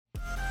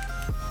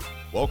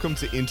Welcome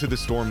to Into the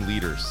Storm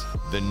Leaders,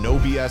 the no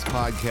BS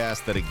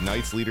podcast that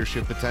ignites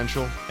leadership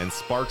potential and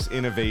sparks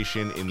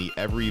innovation in the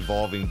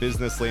ever-evolving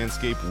business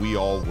landscape we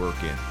all work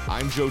in.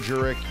 I'm Joe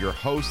Jurek, your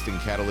host and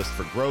catalyst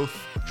for growth,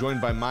 joined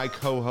by my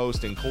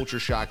co-host and Culture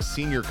Shock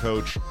senior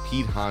coach,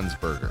 Pete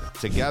Hansberger.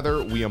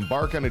 Together, we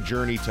embark on a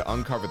journey to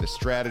uncover the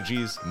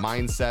strategies,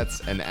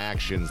 mindsets, and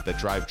actions that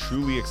drive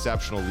truly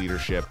exceptional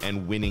leadership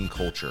and winning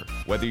culture.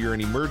 Whether you're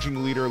an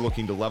emerging leader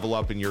looking to level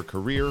up in your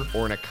career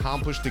or an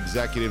accomplished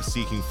executive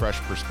seeking fresh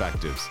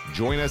perspectives,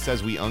 join us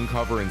as we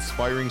uncover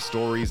inspiring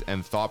stories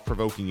and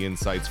thought-provoking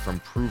insights from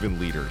proven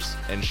leaders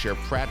and share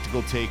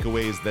practical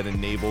takeaways that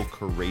enable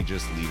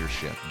courageous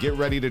leadership. Get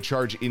ready to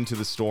charge into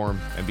the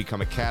storm and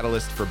become a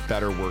catalyst for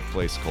better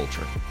workplace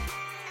culture.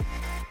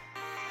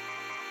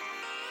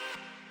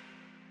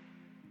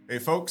 Hey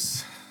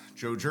folks,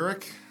 Joe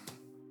Jurek,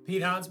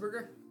 Pete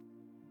Hansberger.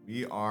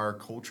 We are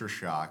Culture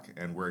Shock,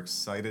 and we're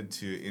excited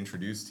to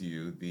introduce to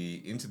you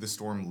the Into the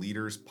Storm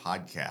Leaders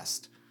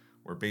podcast.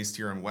 We're based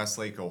here in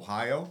Westlake,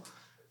 Ohio.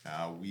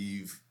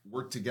 We've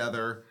worked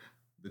together,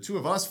 the two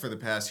of us, for the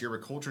past year,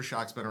 but Culture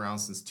Shock's been around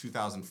since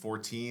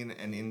 2014.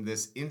 And in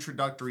this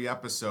introductory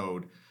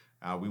episode,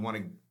 we want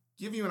to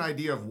give you an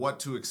idea of what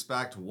to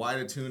expect, why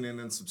to tune in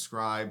and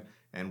subscribe.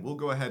 And we'll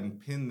go ahead and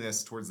pin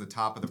this towards the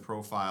top of the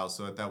profile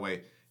so that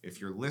way,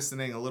 if you're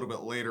listening a little bit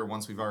later,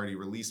 once we've already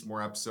released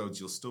more episodes,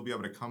 you'll still be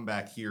able to come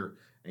back here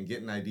and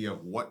get an idea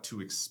of what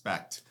to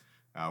expect.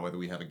 Whether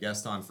we have a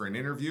guest on for an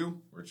interview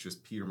or it's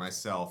just Pete or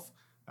myself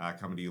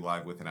coming to you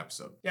live with an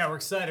episode. Yeah, we're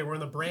excited. We're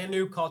in the brand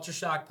new Culture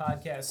Shock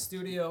podcast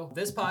studio.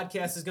 This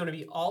podcast is going to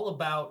be all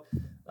about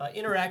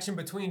interaction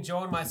between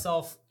Joe and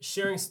myself,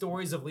 sharing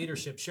stories of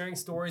leadership, sharing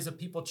stories of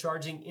people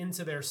charging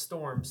into their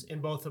storms in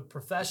both a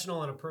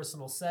professional and a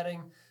personal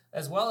setting,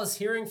 as well as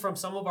hearing from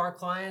some of our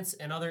clients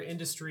and other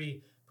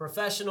industry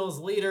professionals,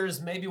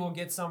 leaders. Maybe we'll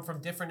get some from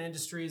different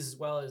industries as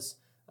well as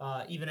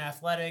even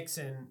athletics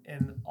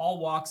and all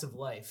walks of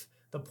life.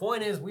 The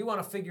point is we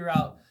want to figure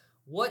out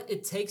what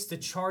it takes to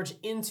charge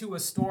into a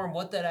storm,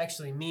 what that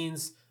actually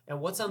means,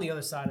 and what's on the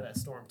other side of that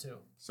storm too.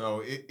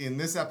 So in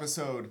this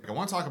episode, I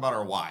want to talk about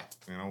our why.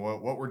 You know,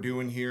 what we're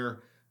doing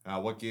here,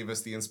 what gave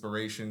us the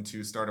inspiration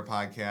to start a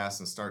podcast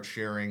and start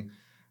sharing,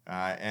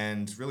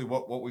 and really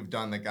what we've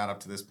done that got up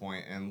to this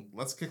point. And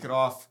let's kick it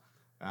off.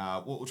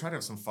 We'll try to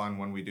have some fun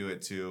when we do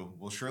it too.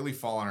 We'll surely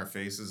fall on our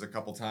faces a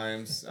couple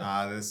times.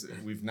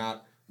 We've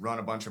not run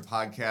a bunch of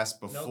podcasts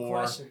before. No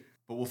question.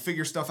 But we'll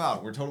figure stuff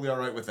out. We're totally all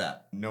right with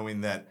that,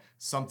 knowing that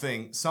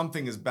something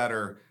is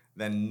better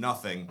than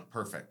nothing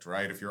perfect,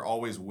 right? If you're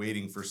always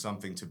waiting for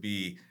something to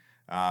be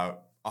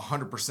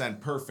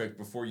 100% perfect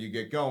before you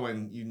get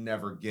going, you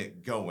never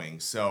get going.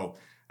 So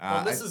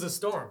this is a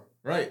storm.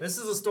 Right. This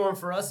is a storm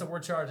for us that we're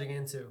charging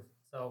into.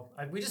 So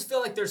we just feel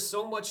like there's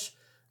so much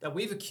that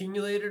we've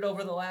accumulated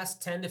over the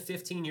last 10 to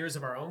 15 years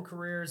of our own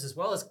careers, as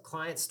well as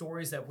client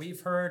stories that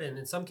we've heard and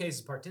in some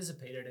cases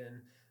participated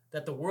in,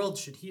 that the world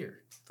should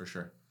hear. For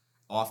sure.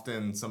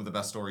 Often some of the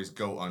best stories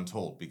go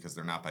untold because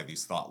they're not by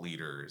these thought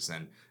leaders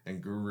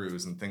and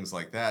gurus and things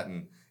like that.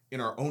 And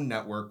in our own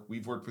network,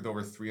 we've worked with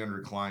over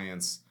 300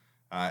 clients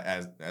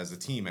as a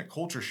team at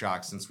Culture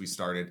Shock since we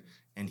started,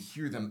 and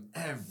hear them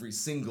every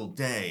single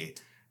day.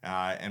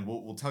 And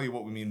we'll tell you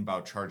what we mean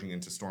about charging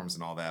into storms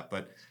and all that.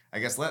 But I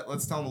guess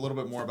let's tell them a little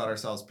bit more about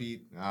ourselves,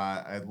 Pete.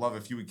 I'd love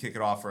if you would kick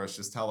it off for us.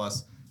 Just tell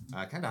us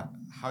kind of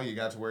how you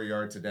got to where you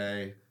are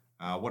today,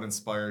 what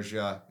inspires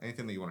you,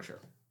 anything that you want to share.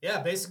 Yeah,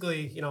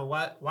 basically,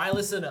 why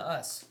listen to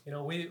us?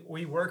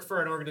 We work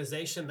for an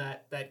organization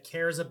that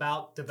cares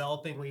about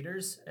developing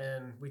leaders,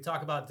 and we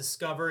talk about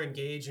discover,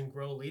 engage, and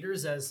grow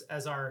leaders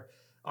as our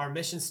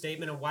mission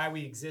statement and why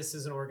we exist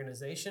as an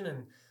organization.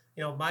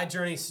 And my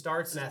journey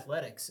starts in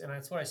athletics, and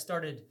that's when I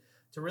started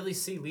to really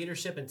see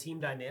leadership and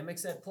team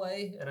dynamics at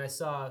play. And I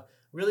saw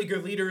really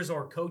good leaders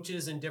or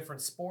coaches in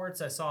different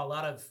sports. I saw a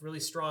lot of really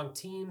strong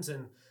teams,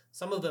 and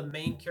some of the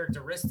main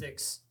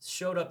characteristics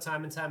showed up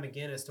time and time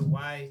again as to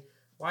why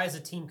is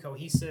a team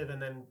cohesive,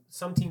 and then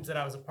some teams that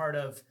I was a part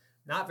of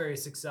not very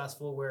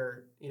successful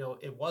where,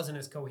 it wasn't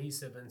as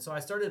cohesive. And so I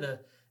started to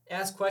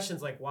ask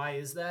questions like, why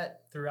is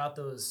that, throughout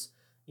those,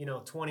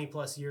 20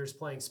 plus years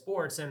playing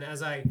sports. And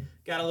as I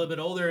got a little bit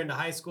older into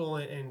high school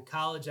and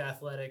college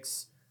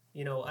athletics,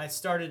 I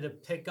started to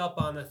pick up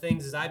on the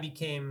things as I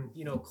became,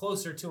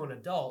 closer to an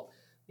adult.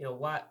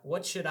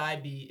 What should I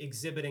be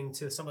exhibiting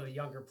to some of the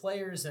younger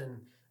players,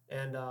 and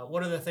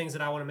what are the things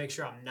that I want to make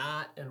sure I'm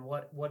not, and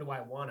what do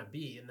I want to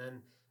be? And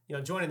then,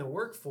 joining the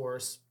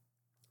workforce,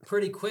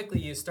 pretty quickly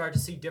you start to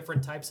see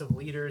different types of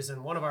leaders.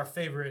 And one of our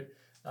favorite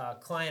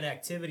client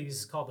activities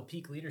is called the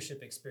Peak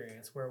Leadership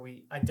Experience, where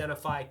we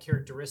identify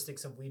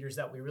characteristics of leaders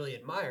that we really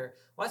admire.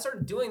 Well, I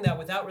started doing that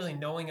without really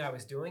knowing I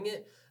was doing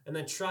it, and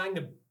then trying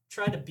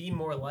to be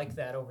more like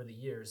that over the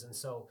years. And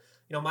so,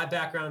 my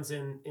background's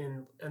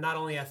in not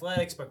only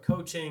athletics, but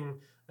coaching,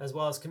 as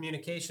well as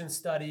communication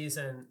studies,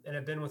 and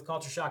have been with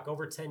Culture Shock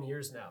over 10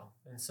 years now.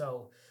 And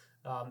so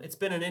it's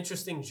been an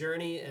interesting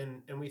journey,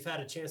 and we've had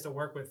a chance to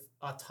work with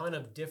a ton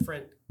of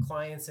different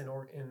clients and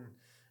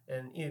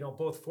and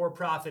both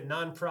for-profit,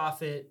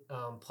 nonprofit,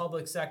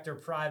 public sector,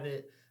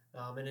 private,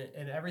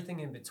 and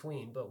everything in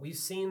between. But we've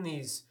seen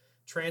these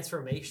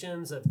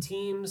transformations of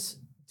teams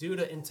due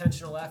to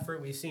intentional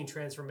effort. We've seen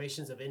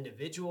transformations of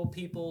individual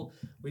people.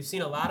 We've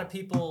seen a lot of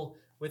people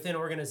within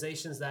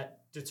organizations that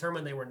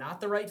determined they were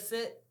not the right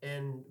fit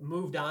and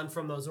moved on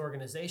from those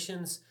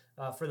organizations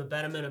for the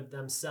betterment of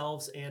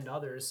themselves and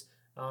others.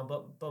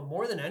 But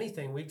more than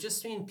anything, we've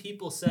just seen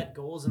people set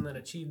goals and then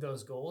achieve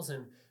those goals.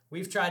 And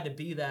we've tried to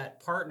be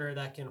that partner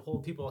that can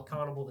hold people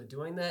accountable to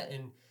doing that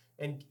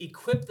and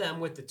equip them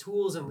with the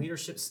tools and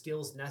leadership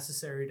skills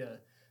necessary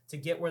to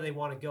get where they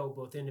want to go,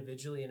 both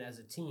individually and as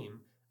a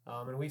team.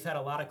 And we've had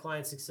a lot of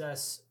client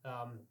success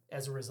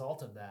as a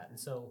result of that. And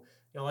so,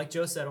 like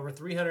Joe said, over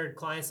 300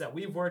 clients that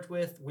we've worked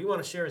with, we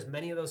want to share as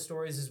many of those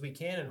stories as we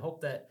can and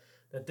hope that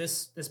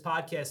this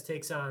podcast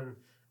takes on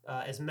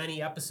as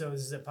many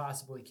episodes as it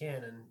possibly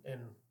can. And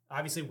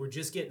obviously, we're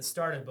just getting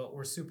started, but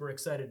we're super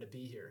excited to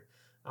be here.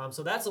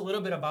 So that's a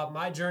little bit about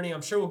my journey.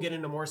 I'm sure we'll get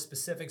into more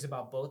specifics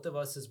about both of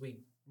us as we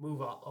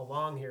move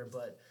along here.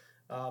 But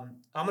I'm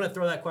going to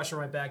throw that question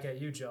right back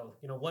at you, Joe.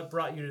 What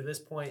brought you to this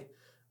point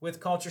with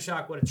Culture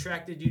Shock? What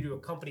attracted you to a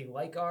company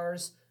like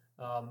ours?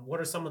 What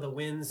are some of the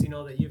wins,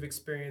 that you've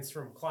experienced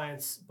from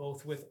clients,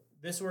 both with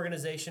this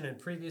organization and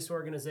previous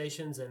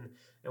organizations, and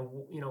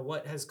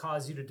what has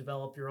caused you to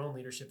develop your own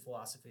leadership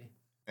philosophy?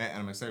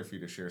 And I'm excited for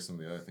you to share some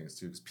of the other things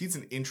too, because Pete's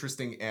an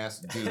interesting ass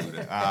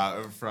dude.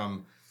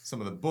 From some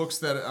of the books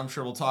that I'm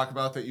sure we'll talk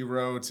about that you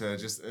wrote,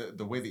 just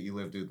the way that you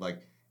live, dude.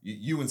 Like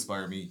you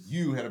inspire me.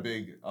 You had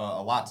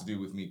a lot to do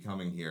with me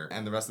coming here,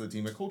 and the rest of the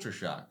team at Culture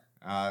Shock.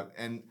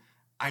 And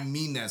I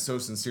mean that so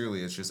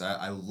sincerely. It's just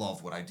I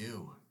love what I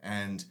do,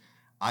 and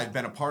I've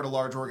been a part of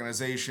large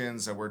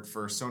organizations. I worked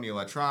for Sony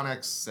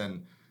Electronics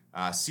and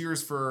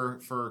Sears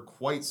for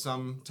quite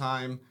some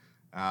time.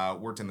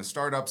 Worked in the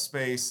startup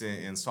space,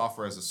 in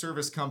software as a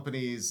service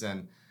companies,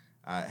 and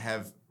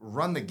have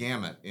run the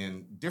gamut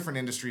in different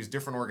industries,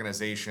 different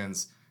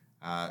organizations,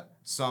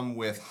 some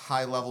with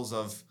high levels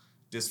of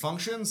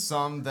dysfunction,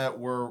 some that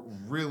were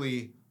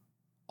really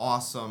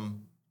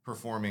awesome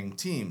performing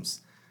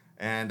teams.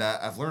 And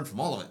I've learned from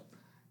all of it.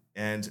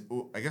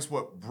 And I guess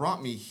what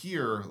brought me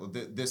here,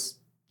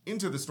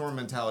 into the storm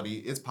mentality,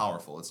 it's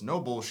powerful. It's no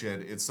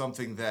bullshit. It's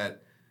something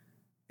that,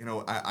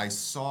 I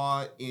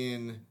saw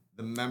in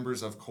the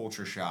members of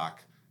Culture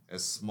Shock,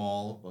 as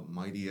small but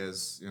mighty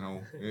as,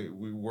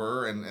 we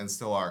were and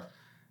still are.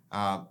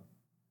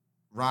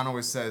 Ron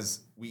always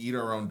says, we eat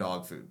our own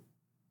dog food.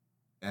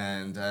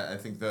 And I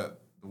think that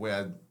the way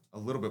I'd a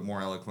little bit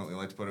more eloquently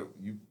like to put it,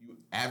 you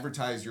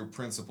advertise your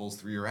principles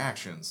through your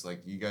actions.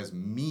 Like, you guys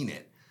mean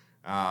it.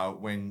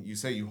 When you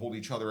say you hold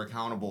each other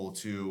accountable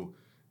to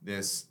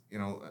this,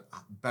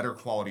 better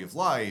quality of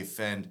life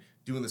and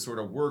doing the sort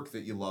of work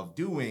that you love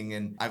doing.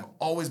 And I've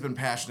always been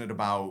passionate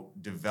about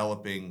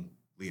developing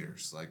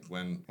leaders. Like,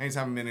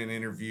 anytime I'm in an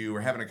interview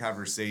or having a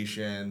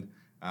conversation,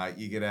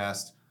 you get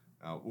asked,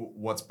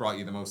 what's brought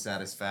you the most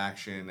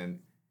satisfaction? And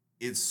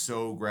it's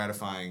so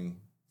gratifying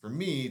for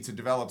me to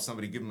develop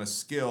somebody, give them a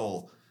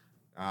skill,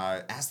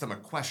 ask them a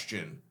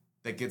question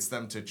that gets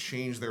them to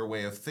change their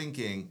way of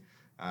thinking,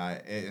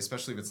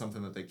 especially if it's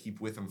something that they keep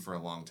with them for a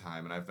long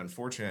time. And I've been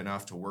fortunate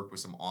enough to work with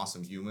some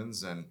awesome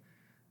humans and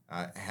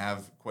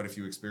have quite a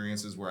few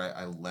experiences where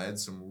I led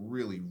some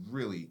really,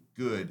 really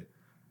good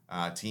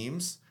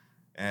teams.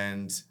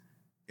 And,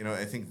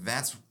 I think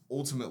that's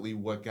ultimately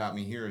what got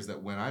me here, is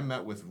that when I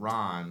met with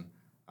Ron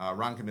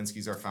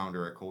Kaminsky's our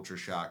founder at Culture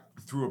Shock,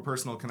 through a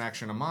personal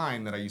connection of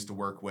mine that I used to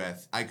work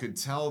with, I could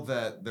tell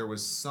that there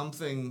was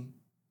something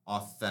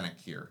authentic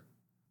here.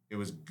 It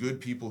was good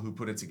people who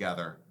put it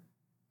together.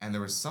 And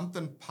there was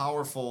something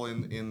powerful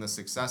in the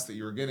success that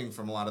you were getting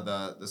from a lot of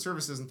the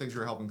services and things you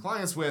were helping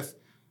clients with,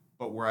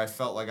 but where I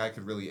felt like I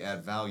could really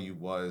add value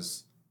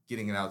was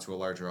getting it out to a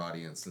larger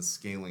audience and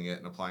scaling it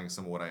and applying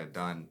some of what I had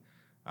done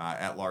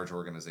at large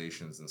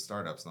organizations and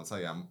startups. And I'll tell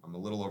you, I'm a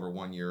little over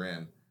 1 year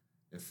in.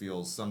 It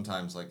feels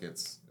sometimes like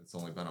it's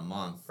only been a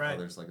month. Right.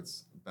 Others like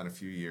it's been a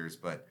few years.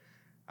 But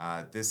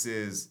this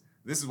is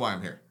why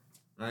I'm here,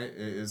 right?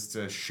 Is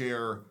to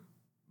share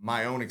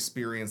my own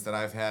experience that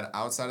I've had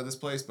outside of this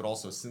place, but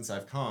also since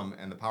I've come,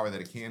 and the power that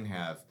it can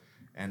have,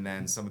 and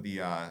then some of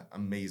the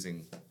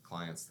amazing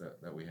clients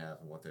that we have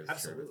and what they've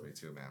shared with me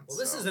too, man. Well,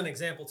 this is an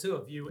example too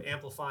of you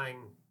amplifying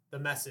the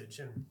message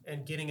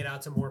and getting it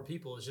out to more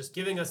people. Is just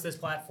giving us this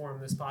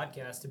platform, this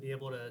podcast, to be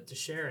able to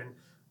share. And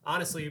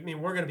honestly,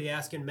 we're going to be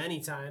asking many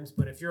times,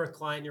 but if you're a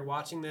client, you're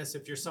watching this,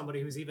 if you're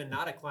somebody who's even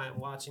not a client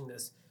watching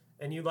this,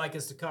 and you'd like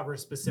us to cover a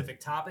specific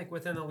topic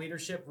within the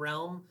leadership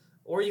realm,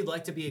 or you'd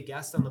like to be a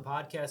guest on the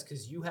podcast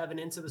because you have an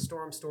Into the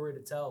Storm story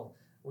to tell,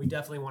 we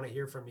definitely want to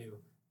hear from you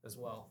as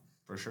well.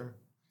 For sure.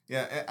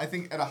 Yeah, I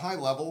think at a high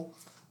level,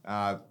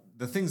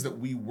 the things that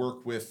we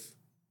work with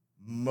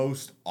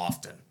most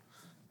often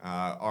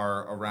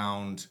are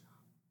around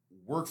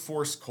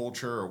workforce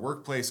culture or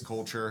workplace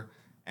culture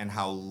and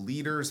how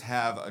leaders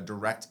have a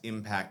direct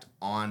impact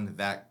on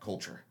that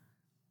culture.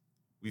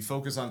 We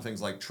focus on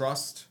things like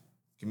trust,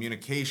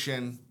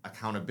 communication,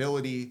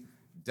 accountability,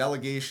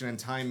 delegation and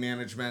time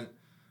management,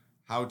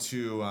 how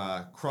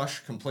to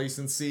crush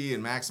complacency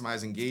and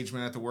maximize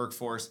engagement at the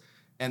workforce.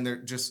 And there are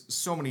just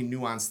so many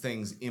nuanced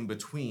things in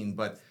between.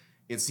 But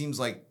it seems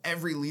like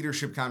every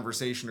leadership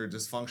conversation or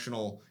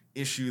dysfunctional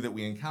issue that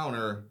we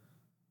encounter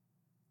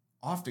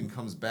often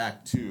comes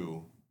back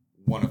to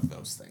one of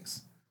those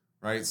things,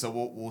 right? So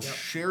we'll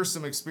share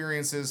some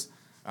experiences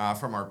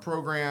from our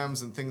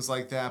programs and things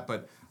like that.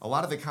 But a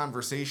lot of the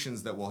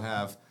conversations that we'll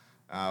have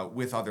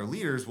with other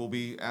leaders will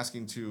be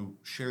asking to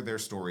share their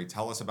story,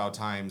 tell us about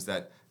times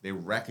that they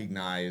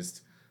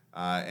recognized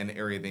an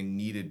area they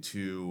needed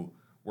to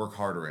work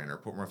harder in or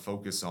put more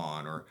focus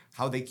on, or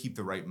how they keep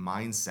the right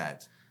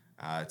mindset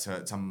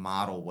to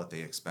model what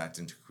they expect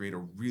and to create a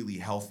really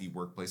healthy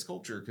workplace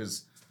culture.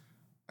 Because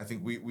I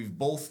think we've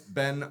both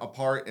been a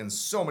part, and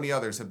so many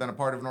others have been a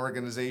part of an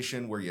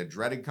organization where you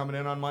dreaded coming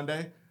in on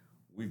Monday.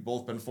 We've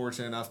both been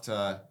fortunate enough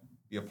to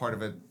be a part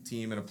of a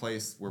team in a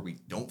place where we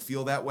don't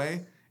feel that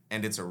way,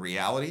 and it's a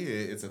reality.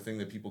 It's a thing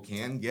that people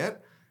can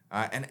get,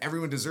 and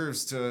everyone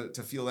deserves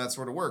to feel that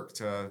sort of work,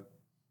 to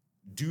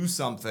do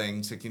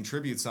something, to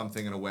contribute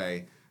something in a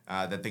way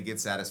that they get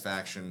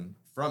satisfaction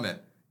from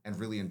it and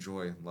really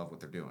enjoy and love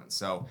what they're doing.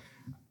 So,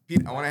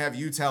 Pete, I want to have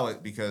you tell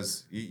it,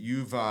 because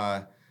you've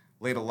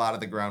laid a lot of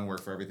the groundwork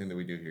for everything that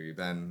we do here. You've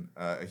been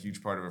a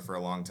huge part of it for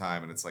a long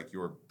time, and it's like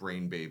your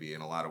brain baby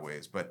in a lot of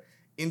ways. But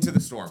Into the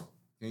Storm,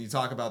 can you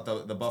talk about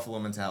the Buffalo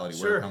mentality,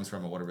 Sure. where it comes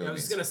from and what it really means?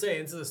 I was going to say,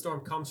 Into the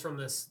Storm comes from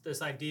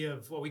this idea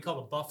of what we call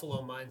the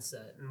Buffalo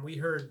mindset. And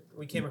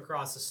we came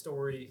across a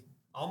story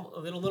a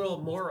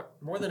little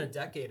more than a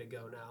decade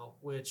ago now,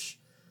 which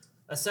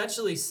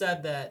essentially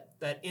said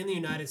that in the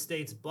United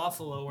States,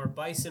 buffalo, or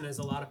bison as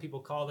a lot of people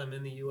call them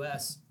in the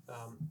U.S.,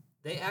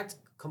 they act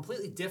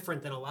completely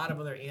different than a lot of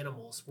other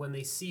animals when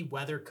they see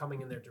weather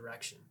coming in their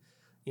direction.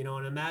 You know,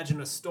 and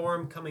imagine a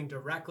storm coming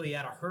directly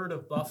at a herd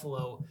of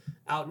buffalo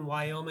out in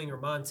Wyoming or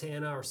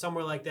Montana or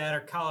somewhere like that,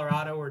 or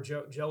Colorado, where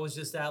Joe was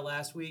just at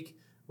last week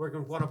working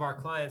with one of our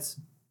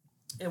clients.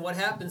 And what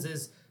happens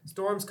is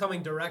storms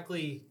coming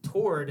directly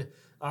toward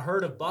a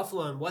herd of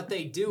buffalo, and what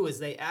they do is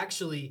they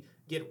actually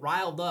get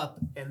riled up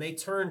and they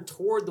turn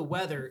toward the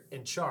weather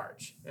and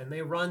charge, and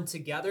they run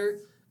together.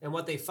 And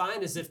what they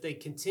find is if they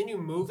continue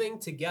moving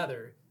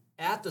together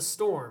at the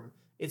storm,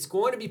 it's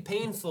going to be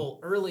painful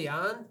early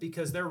on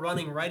because they're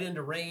running right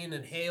into rain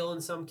and hail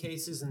in some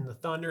cases, and the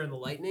thunder and the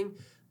lightning.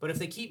 But if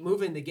they keep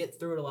moving, they get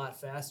through it a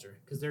lot faster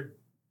because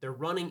they're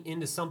running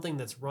into something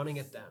that's running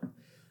at them.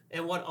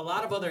 And what a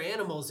lot of other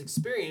animals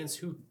experience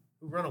who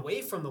run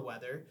away from the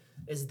weather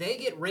is they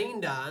get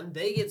rained on,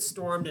 they get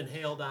stormed and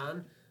hailed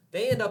on,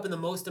 they end up in the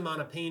most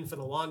amount of pain for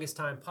the longest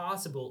time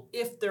possible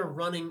if they're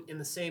running in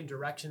the same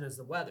direction as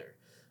the weather.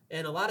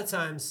 And a lot of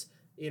times,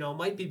 you know, it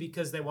might be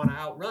because they want to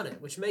outrun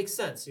it, which makes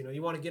sense. You know,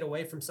 you want to get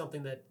away from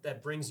something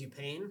that brings you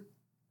pain.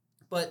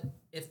 But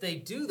if they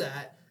do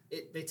that,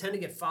 they tend to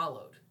get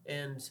followed.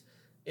 And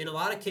in a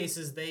lot of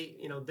cases,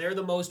 they're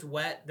the most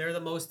wet, they're the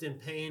most in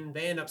pain.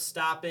 They end up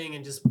stopping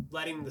and just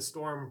letting the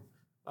storm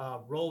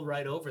roll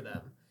right over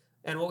them.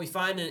 And what we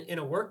find in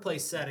a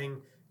workplace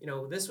setting, you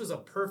know, this was a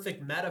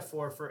perfect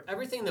metaphor for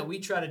everything that we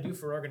try to do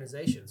for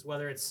organizations,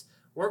 whether it's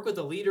work with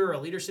a leader or a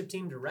leadership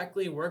team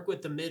directly, work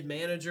with the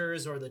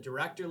mid-managers or the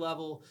director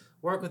level,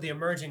 work with the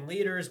emerging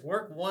leaders,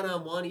 work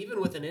one-on-one, even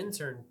with an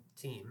intern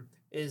team,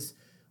 is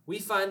we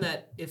find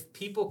that if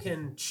people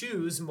can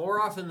choose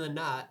more often than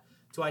not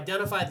to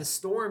identify the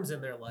storms in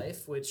their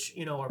life, which,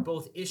 you know, are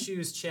both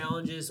issues,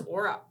 challenges,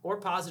 or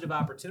positive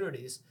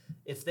opportunities,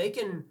 if they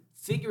can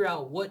figure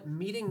out what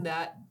meeting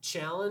that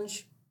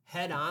challenge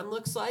head on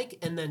looks like,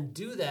 and then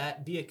do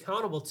that, be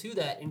accountable to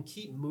that, and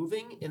keep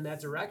moving in that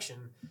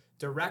direction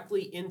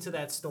directly into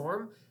that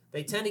storm,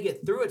 they tend to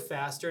get through it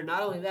faster.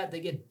 Not only that, they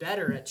get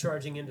better at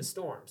charging into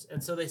storms.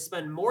 And so they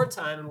spend more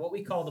time in what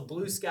we call the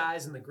blue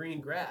skies and the green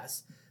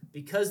grass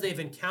because they've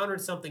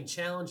encountered something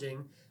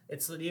challenging.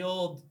 It's the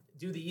old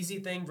do the easy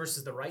thing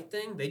versus the right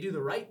thing. They do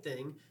the right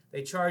thing,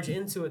 they charge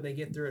into it, and they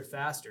get through it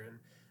faster.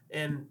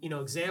 And you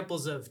know,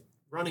 examples of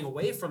running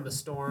away from the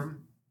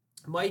storm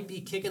might be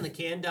kicking the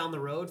can down the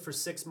road for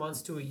 6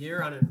 months to a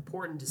year on an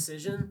important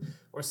decision,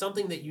 or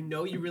something that you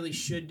know you really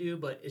should do,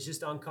 but it's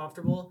just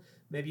uncomfortable.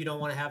 Maybe you don't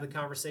want to have the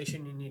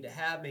conversation you need to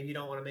have. Maybe you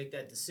don't want to make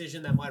that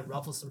decision that might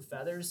ruffle some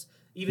feathers,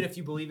 even if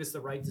you believe it's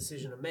the right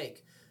decision to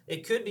make.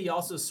 It could be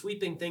also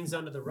sweeping things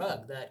under the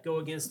rug that go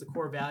against the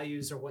core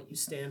values or what you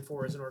stand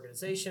for as an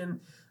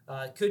organization.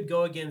 It could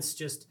go against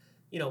just,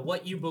 you know,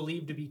 what you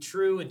believe to be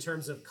true in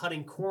terms of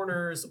cutting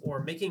corners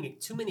or making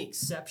too many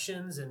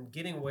exceptions and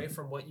getting away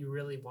from what you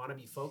really want to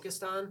be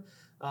focused on.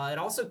 It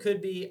also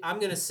could be, I'm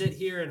going to sit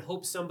here and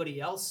hope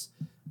somebody else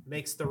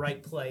makes the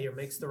right play or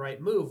makes the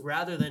right move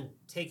rather than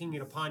taking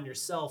it upon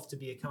yourself to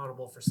be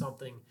accountable for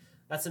something.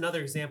 That's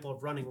another example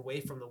of running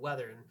away from the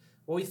weather. And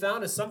what we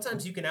found is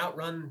sometimes you can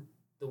outrun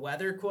the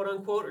weather, quote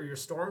unquote, or your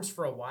storms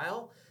for a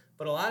while,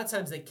 but a lot of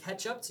times they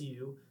catch up to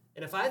you.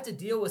 And if I have to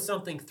deal with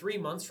something 3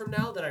 months from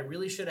now that I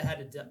really should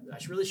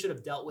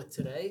have dealt with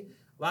today,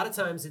 a lot of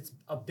times it's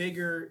a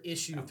bigger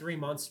issue 3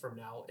 months from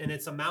now, and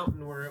it's a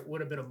mountain where it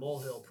would have been a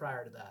molehill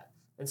prior to that.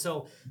 And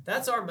so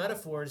that's our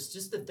metaphor, is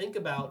just to think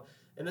about,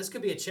 and this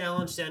could be a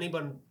challenge to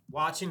anyone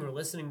watching or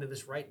listening to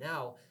this right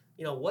now.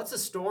 What's a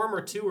storm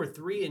or two or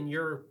three in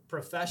your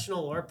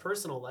professional or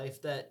personal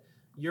life that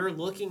you're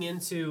looking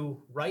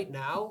into right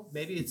now?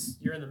 Maybe it's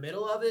you're in the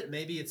middle of it.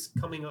 Maybe it's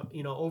coming up,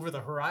 over the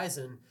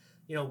horizon.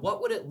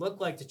 What would it look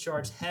like to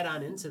charge head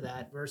on into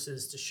that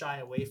versus to shy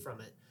away from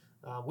it?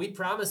 We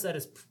promise that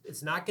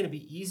it's not going to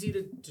be easy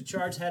to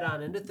charge head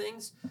on into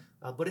things.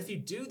 But if you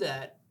do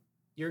that,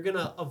 you're going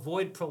to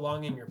avoid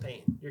prolonging your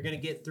pain. You're going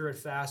to get through it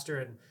faster.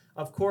 And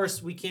of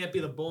course, we can't be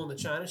the bull in the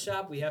china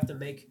shop. We have to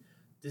make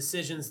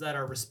decisions that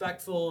are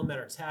respectful and that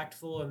are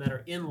tactful and that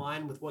are in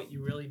line with what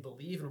you really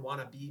believe and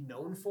want to be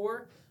known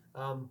for.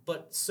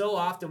 But so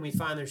often we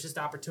find there's just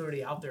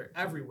opportunity out there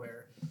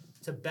everywhere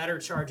to better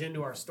charge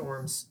into our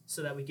storms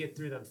so that we get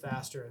through them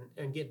faster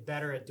and get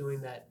better at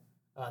doing that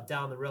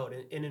down the road.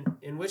 And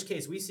in which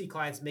case we see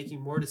clients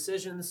making more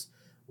decisions.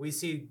 We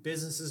see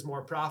businesses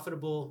more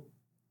profitable.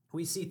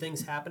 We see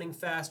things happening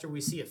faster.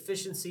 We see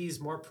efficiencies,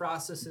 more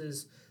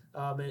processes,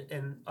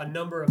 and a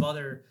number of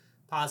other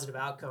positive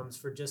outcomes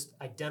for just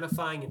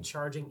identifying and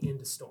charging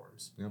into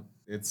storms. Yep.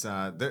 It's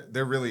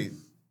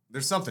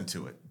there's something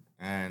to it.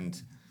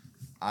 And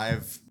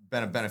I've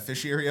been a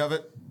beneficiary of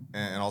it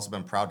and also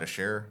been proud to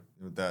share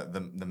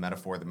the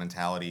metaphor, the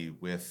mentality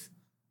with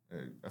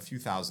a few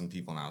thousand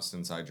people now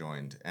since I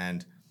joined.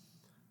 And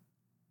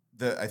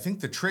I think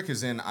the trick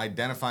is in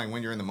identifying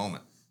when you're in the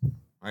moment,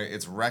 right?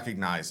 It's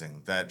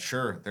recognizing that,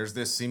 sure, there's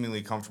this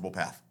seemingly comfortable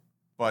path,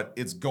 but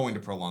it's going to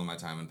prolong my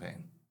time and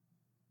pain.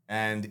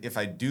 And if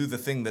I do the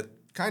thing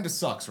that kind of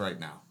sucks right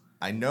now,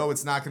 I know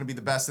it's not going to be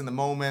the best in the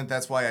moment.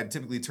 That's why I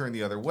typically turn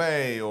the other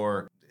way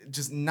or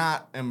just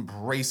not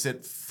embrace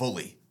it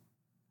fully.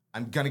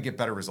 I'm going to get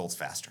better results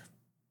faster.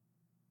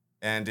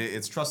 And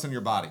it's trusting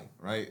your body,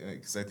 right?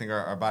 Because I think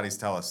our bodies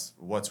tell us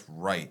what's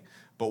right.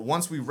 But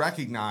once we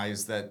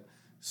recognize that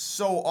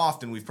so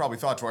often we've probably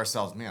thought to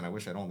ourselves, man, I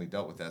wish I'd only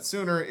dealt with that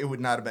sooner. It would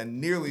not have been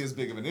nearly as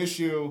big of an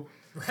issue.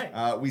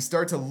 Right. We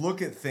start to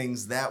look at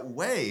things that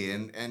way,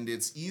 and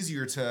it's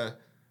easier to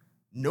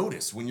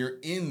notice when you're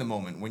in the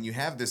moment, when you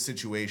have this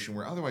situation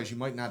where otherwise you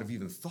might not have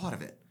even thought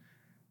of it.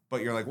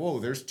 But you're like, whoa,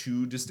 there's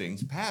two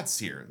distinct paths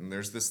here. And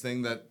there's this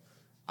thing that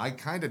I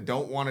kind of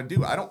don't want to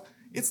do.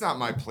 It's not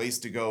my place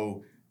to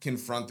go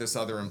confront this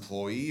other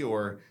employee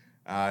or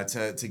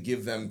to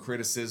give them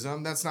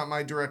criticism. That's not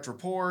my direct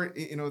report.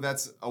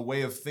 That's a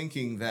way of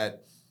thinking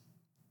that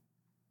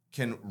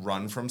can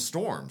run from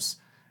storms.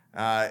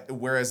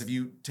 Whereas if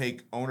you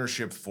take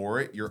ownership for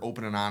it, you're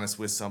open and honest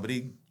with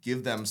somebody,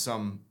 give them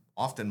some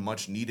often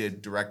much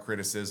needed direct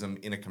criticism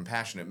in a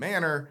compassionate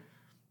manner,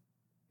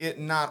 it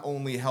not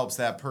only helps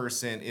that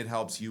person, it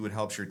helps you, it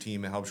helps your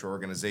team, it helps your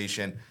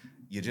organization.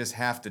 You just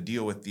have to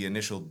deal with the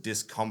initial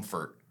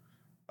discomfort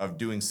of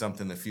doing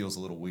something that feels a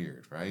little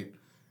weird, right?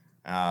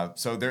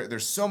 So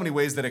there's so many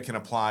ways that it can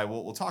apply.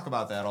 We'll talk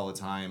about that all the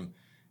time.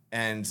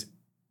 And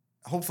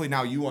hopefully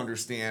now you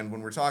understand when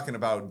we're talking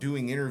about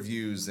doing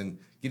interviews and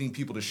getting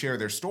people to share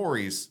their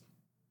stories,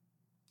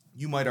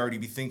 you might already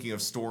be thinking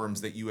of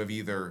storms that you have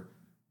either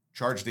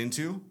charged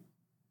into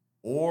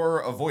or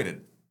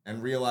avoided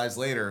and realize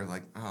later,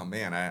 like, oh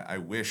man, I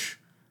wish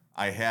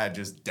I had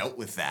just dealt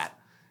with that.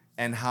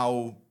 And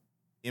how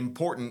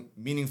important,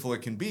 meaningful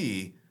it can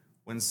be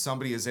when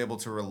somebody is able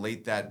to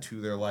relate that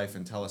to their life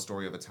and tell a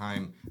story of a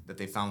time that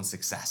they found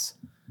success,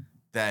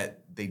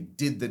 that they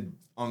did the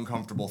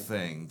uncomfortable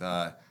thing,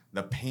 the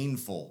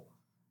painful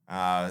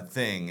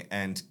thing,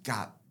 and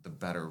got the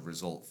better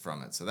result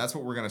from it. So that's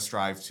what we're going to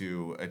strive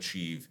to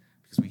achieve,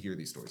 because we hear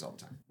these stories all the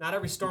time. Not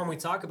every storm we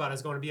talk about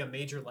is going to be a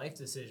major life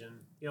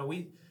decision.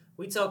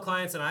 We tell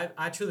clients, and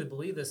I truly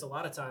believe this a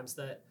lot of times,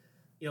 that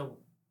a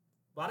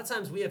lot of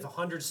times we have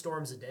 100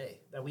 storms a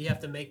day that we have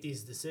to make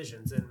these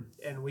decisions,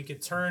 and we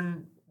could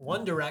turn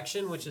one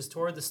direction, which is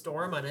toward the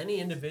storm, on any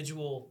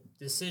individual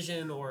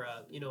decision or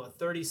a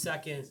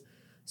 30-second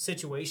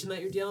situation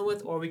that you're dealing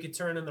with, or we could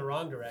turn in the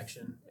wrong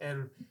direction.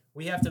 And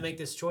we have to make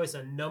this choice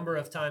a number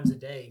of times a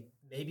day,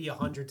 maybe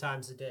 100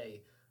 times a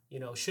day.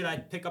 Should I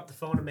pick up the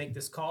phone and make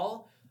this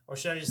call, or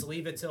should I just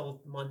leave it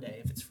till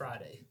Monday if it's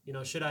Friday?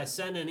 Should I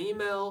send an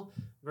email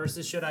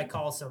versus should I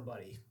call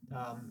somebody?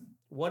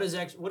 What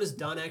does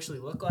done actually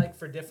look like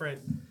for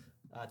different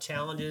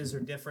challenges or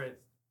different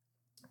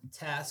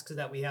tasks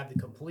that we have to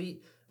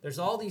complete? There's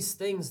all these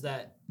things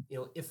that,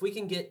 if we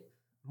can get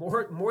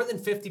more than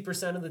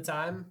 50% of the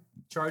time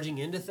charging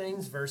into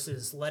things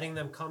versus letting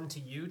them come to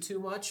you too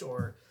much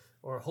or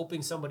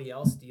hoping somebody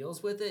else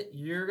deals with it,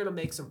 you're going to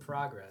make some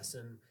progress.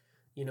 And,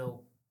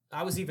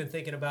 I was even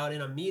thinking about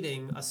in a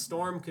meeting, a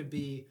storm could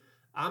be,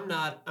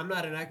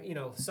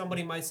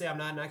 somebody might say I'm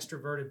not an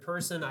extroverted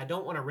person. I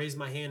don't want to raise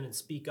my hand and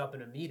speak up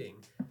in a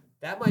meeting.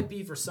 That might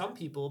be for some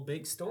people a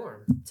big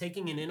storm,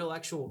 taking an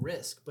intellectual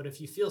risk. But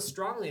if you feel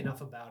strongly enough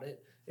about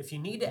it, if you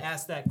need to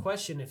ask that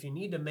question, if you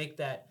need to make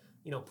that,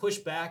 push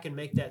back and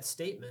make that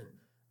statement,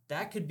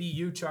 that could be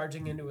you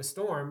charging into a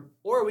storm.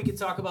 Or we could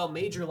talk about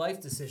major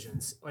life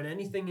decisions and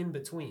anything in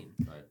between.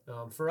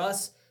 Right. For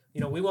us,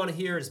 we want to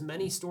hear as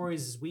many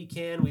stories as we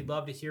can. We'd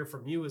love to hear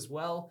from you as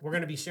well. We're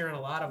going to be sharing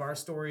a lot of our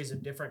stories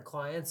of different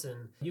clients.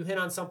 And you hit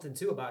on something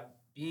too about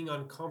being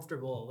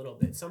uncomfortable a little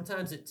bit.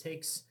 Sometimes it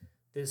takes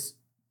this,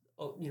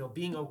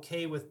 being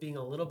okay with being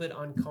a little bit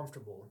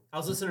uncomfortable. I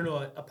was listening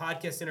to a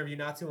podcast interview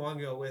not too long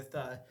ago with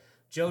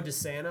Joe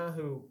DeSanta,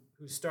 who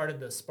started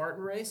the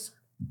Spartan race.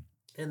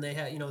 And they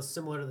had,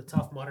 similar to the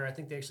Tough Mudder. I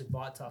think they actually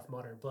bought Tough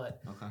Mudder.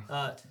 But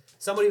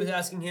somebody was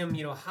asking him,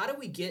 how do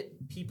we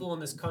get people in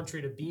this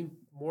country to be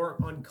more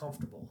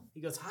uncomfortable?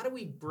 He goes, how do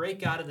we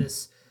break out of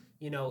this?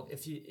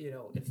 If you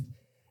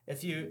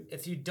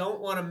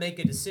don't want to make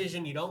a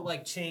decision, you don't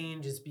like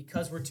change, it's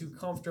because we're too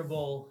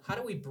comfortable. How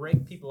do we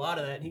break people out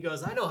of that? And he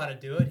goes, I know how to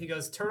do it. He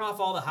goes, turn off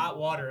all the hot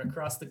water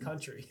across the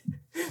country.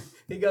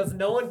 He goes,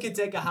 no one can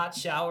take a hot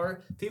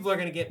shower. People are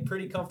going to get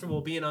pretty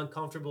comfortable being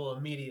uncomfortable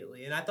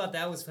immediately. And I thought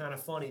that was kind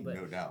of funny, but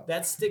no doubt.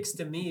 That sticks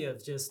to me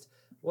of just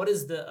what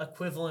is the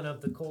equivalent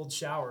of the cold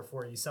shower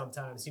for you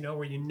sometimes,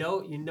 where you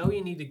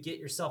need to get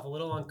yourself a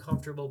little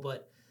uncomfortable,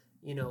 but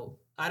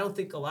I don't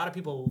think a lot of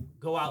people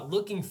go out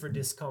looking for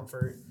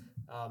discomfort.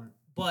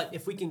 But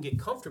if we can get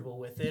comfortable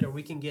with it, or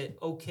we can get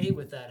okay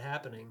with that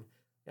happening,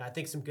 I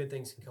think some good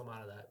things can come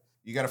out of that.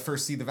 You got to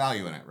first see the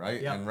value in it,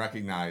 right? Yep. And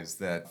recognize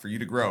that for you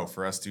to grow,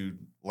 for us to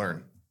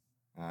learn,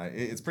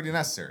 it's pretty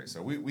necessary.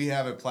 So we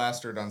have it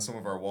plastered on some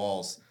of our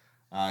walls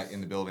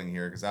in the building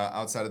here, because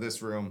outside of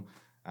this room,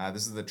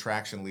 this is the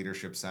Traction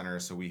Leadership Center.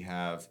 So we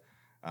have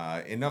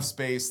enough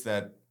space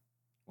that,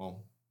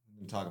 well, we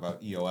can talk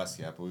about EOS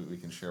yet, but we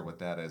can share what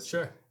that is.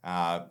 Sure.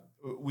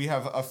 We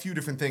have a few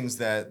different things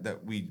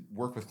that we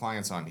work with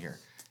clients on here.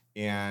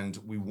 And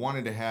we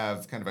wanted to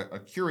have kind of a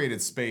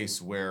curated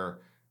space where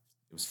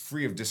it was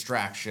free of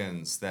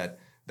distractions, that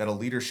a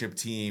leadership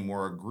team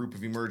or a group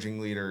of emerging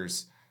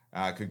leaders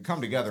could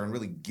come together and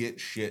really get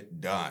shit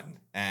done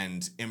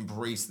and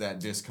embrace that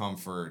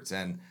discomfort.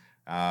 And,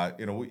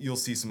 you'll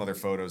see some other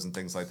photos and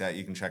things like that.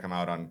 You can check them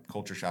out on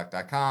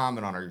cultureshock.com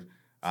and on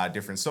our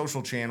different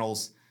social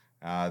channels.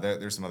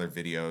 There's some other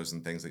videos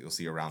and things that you'll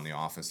see around the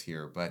office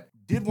here. But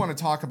did want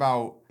to talk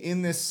about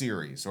in this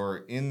series or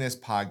in this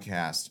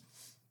podcast,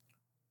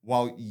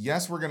 while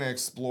yes, we're going to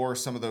explore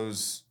some of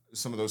those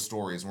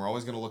stories, and we're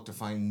always going to look to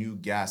find new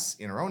guests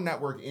in our own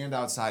network and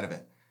outside of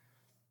it.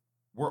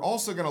 We're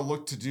also going to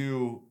look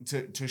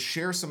to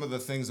share some of the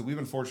things that we've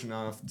been fortunate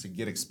enough to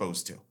get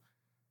exposed to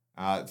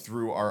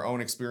through our own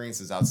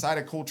experiences outside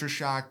of Culture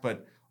Shock,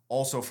 but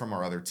also from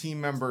our other team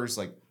members.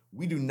 Like,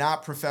 we do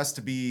not profess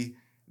to be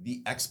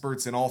the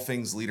experts in all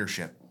things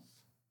leadership.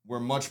 We're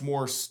much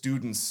more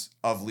students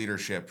of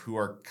leadership who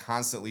are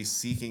constantly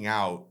seeking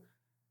out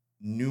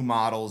new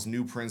models,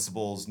 new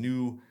principles,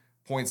 new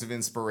points of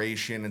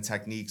inspiration and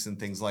techniques and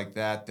things like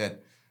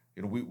that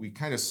we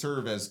kind of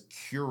serve as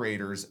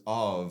curators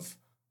of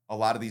a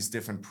lot of these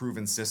different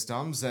proven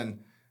systems,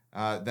 and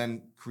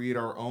then create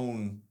our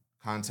own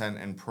content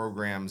and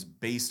programs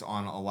based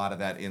on a lot of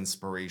that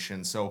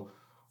inspiration. So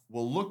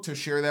we'll look to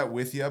share that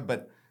with you,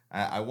 but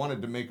I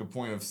wanted to make a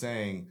point of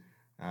saying,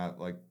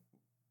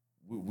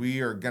 we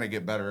are going to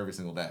get better every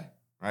single day,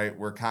 right?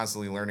 We're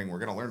constantly learning. We're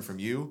going to learn from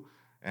you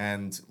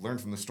and learn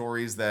from the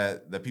stories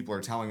that people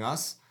are telling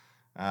us.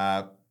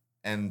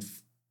 And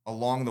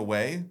along the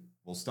way,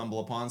 we'll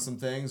stumble upon some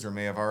things, or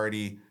may have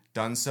already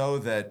done so,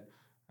 that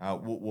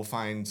we'll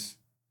find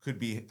could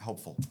be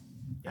helpful.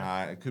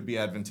 Yeah. It could be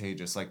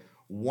advantageous. Like,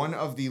 one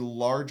of the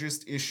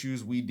largest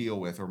issues we deal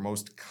with, or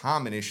most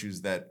common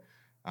issues that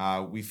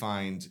we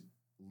find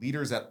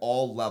leaders at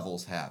all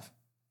levels have,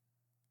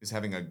 is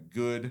having a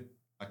good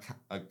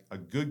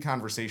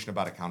conversation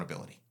about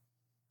accountability.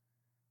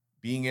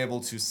 Being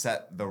able to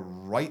set the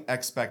right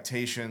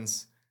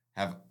expectations,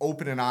 have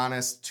open and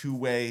honest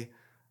two-way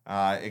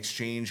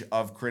exchange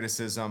of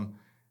criticism,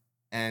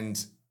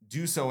 and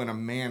do so in a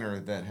manner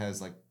that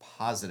has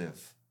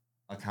positive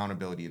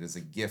accountability. It is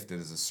a gift, it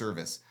is a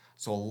service.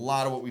 So a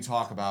lot of what we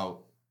talk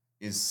about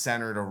is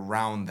centered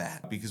around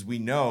that, because we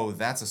know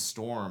that's a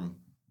storm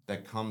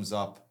that comes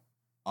up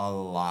a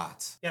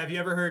lot. Yeah, have you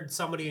ever heard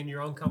somebody in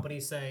your own company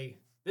say,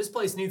 this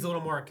place needs a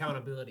little more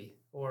accountability?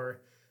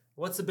 Or,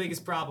 what's the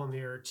biggest problem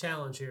here, or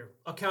challenge here?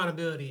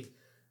 Accountability.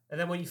 And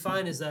then what you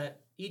find is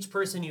that each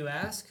person you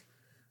ask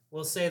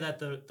will say that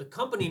the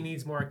company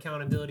needs more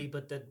accountability,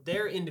 but that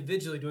they're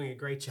individually doing a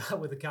great job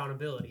with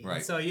accountability. Right.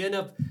 And so you end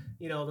up,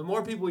 the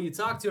more people you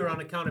talk to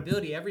around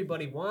accountability,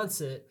 everybody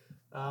wants it,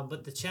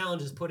 but the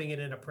challenge is putting it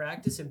into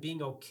practice and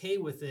being okay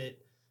with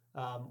it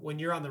when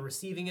you're on the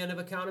receiving end of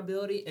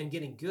accountability, and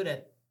getting good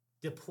at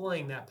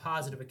deploying that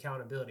positive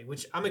accountability,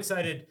 which I'm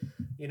excited,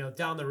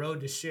 down the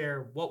road to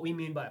share what we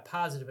mean by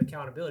positive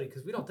accountability,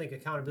 because we don't think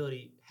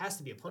accountability has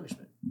to be a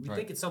punishment. We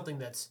think it's something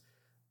that's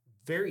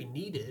very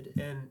needed,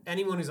 and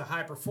anyone who's a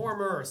high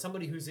performer or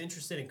somebody who's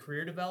interested in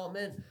career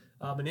development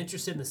and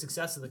interested in the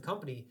success of the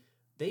company,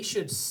 they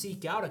should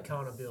seek out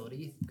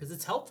accountability, because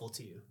it's helpful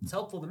to you. It's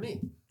helpful to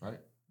me. Right.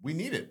 We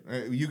need it.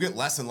 You get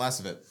less and less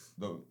of it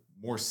the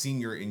more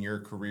senior in your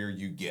career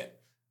you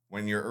get.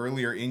 When you're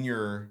earlier in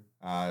your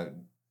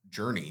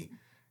journey,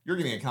 you're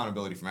getting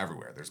accountability from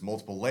everywhere. There's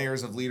multiple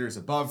layers of leaders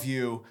above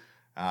you.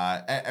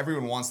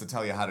 Everyone wants to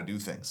tell you how to do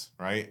things,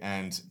 right?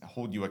 And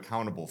hold you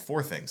accountable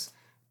for things.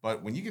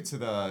 But when you get to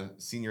the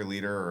senior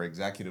leader or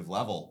executive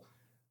level,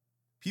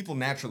 people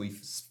naturally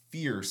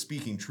fear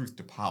speaking truth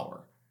to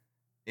power.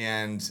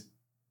 And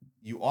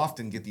you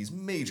often get these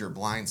major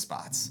blind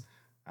spots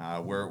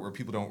where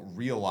people don't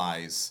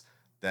realize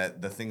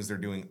that the things they're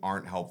doing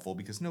aren't helpful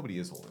because nobody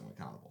is holding them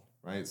accountable,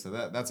 right? So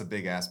that's a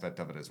big aspect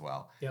of it as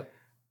well. Yep.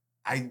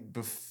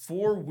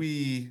 Before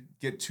we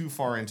get too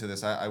far into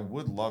this, I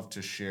would love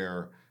to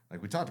share,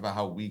 like we talked about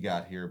how we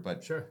got here,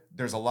 but Sure.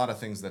 There's a lot of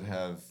things that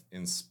have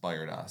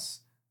inspired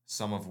us,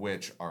 some of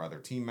which our other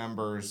team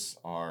members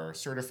are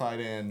certified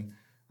in,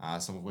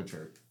 some of which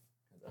are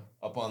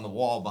up on the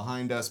wall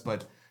behind us,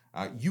 but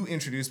you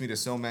introduced me to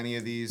so many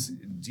of these.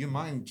 Do you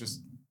mind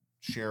just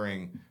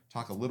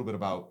talk a little bit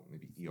about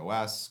maybe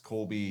EOS,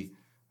 Colby,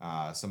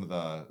 some of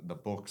the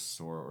books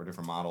or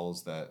different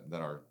models that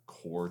are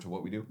core to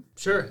what we do?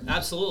 Sure,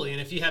 absolutely.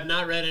 And if you have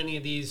not read any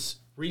of these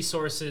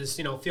resources,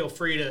 feel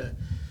free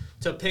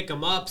to pick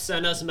them up,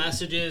 send us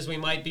messages. We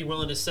might be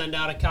willing to send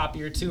out a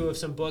copy or two of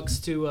some books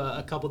to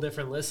a couple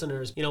different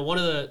listeners. One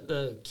of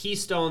the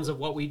keystones of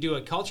what we do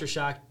at Culture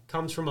Shock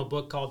comes from a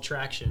book called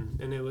Traction,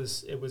 and it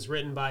was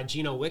written by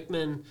Gino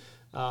Wickman.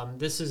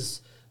 This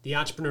is the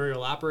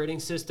entrepreneurial operating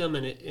system,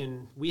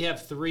 and we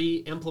have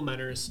 3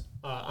 implementers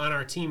on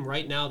our team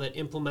right now that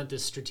implement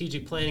this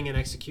strategic planning and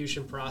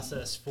execution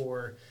process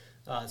for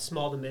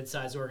small to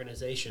mid-sized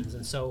organizations.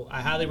 And so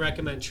I highly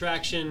recommend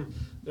Traction.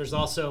 There's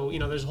also,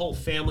 there's a whole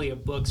family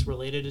of books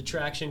related to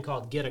Traction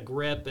called Get a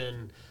Grip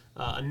and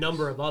a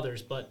number of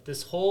others. But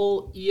this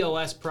whole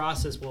EOS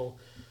process will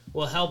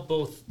help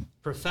both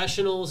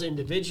professionals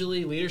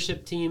individually,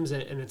 leadership teams,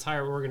 and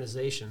entire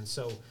organizations.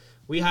 So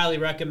we highly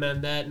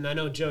recommend that. And I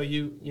know, Joe,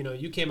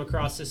 you came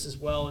across this as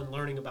well in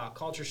learning about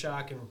Culture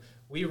Shock, and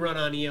we run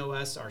on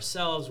EOS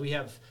ourselves. We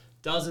have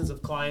dozens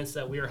of clients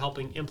that we are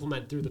helping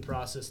implement through the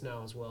process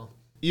now as well.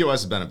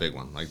 EOS has been a big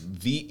one. Like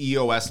the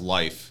EOS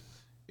Life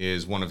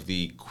is one of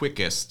the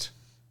quickest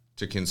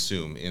to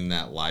consume in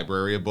that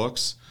library of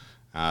books.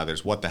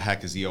 There's What the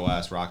Heck is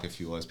EOS, Rocket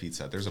Fuel as Pete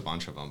said. There's a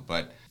bunch of them.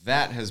 But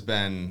that has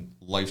been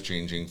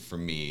life-changing for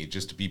me,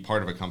 just to be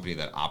part of a company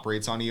that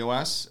operates on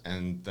EOS,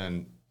 and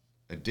then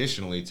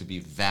additionally to be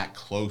that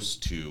close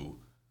to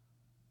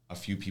a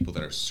few people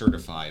that are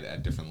certified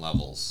at different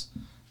levels.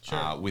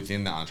 Sure.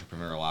 Within the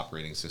entrepreneurial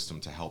operating system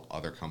to help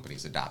other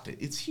companies adopt it.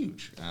 It's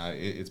huge.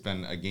 It's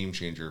been a game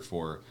changer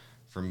for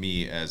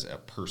me as a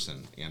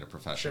person and a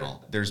professional.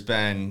 Sure. There's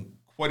been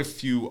quite a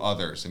few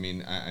others. I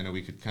mean, I know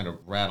we could kind of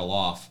rattle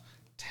off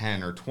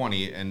 10 or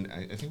 20, and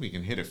I think we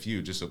can hit a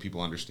few just so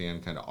people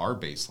understand kind of our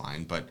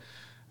baseline. But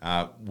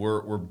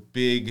we're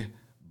big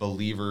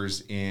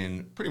believers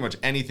in pretty much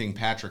anything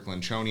Patrick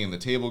Lencioni and the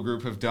Table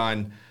Group have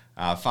done.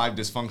 5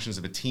 Dysfunctions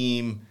of a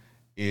Team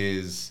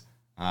is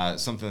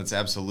something that's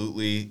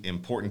absolutely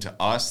important to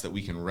us that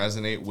we can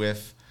resonate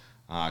with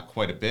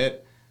quite a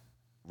bit.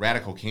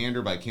 Radical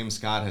Candor by Kim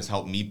Scott has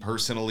helped me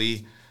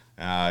personally.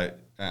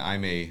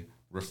 I'm a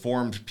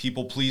reformed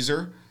people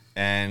pleaser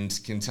and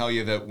can tell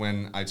you that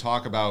when I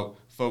talk about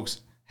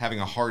folks having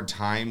a hard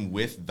time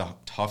with the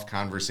tough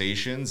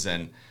conversations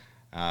and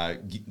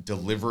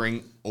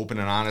delivering open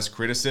and honest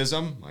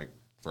criticism, like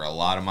for a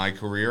lot of my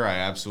career, I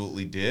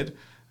absolutely did.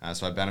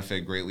 So I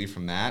benefited greatly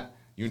from that.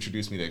 You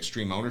introduced me to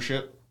Extreme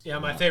Ownership. Yeah,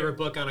 my favorite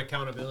book on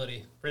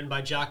accountability, written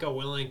by Jocko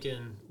Willink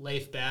and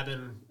Leif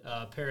Babin,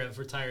 a pair of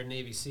retired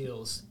Navy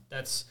SEALs.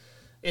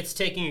 It's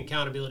taking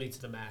accountability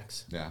to the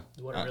max. Yeah,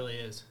 what it really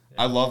is.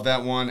 Yeah. I love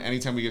that one.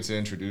 Anytime we get to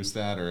introduce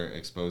that or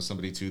expose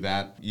somebody to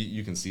that,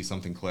 you can see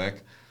something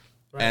click.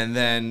 Right. And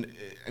then,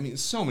 I mean,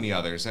 so many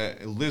others.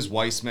 Liz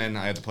Weissman,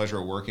 I had the pleasure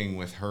of working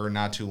with her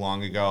not too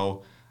long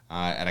ago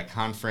at a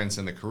conference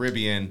in the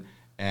Caribbean,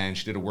 and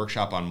she did a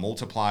workshop on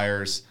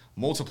multipliers.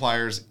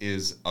 Multipliers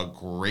is a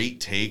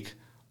great take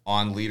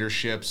on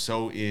leadership.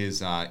 So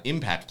is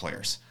impact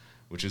players,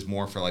 which is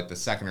more for like the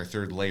second or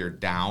third layer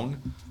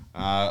down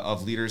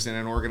of leaders in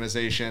an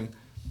organization.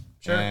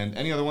 Sure. And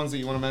any other ones that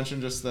you want to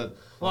mention? Just that.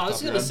 Well, I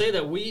was going to say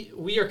that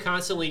we are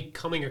constantly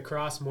coming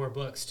across more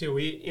books too.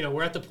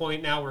 We're at the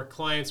point now where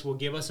clients will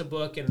give us a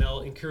book and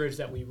they'll encourage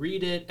that we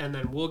read it, and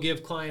then we'll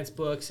give clients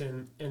books,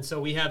 and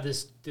so we have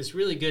this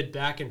really good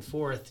back and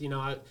forth.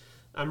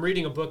 I'm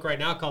reading a book right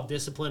now called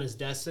Discipline is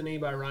Destiny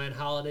by Ryan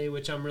Holiday,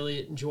 which I'm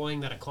really enjoying,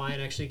 that a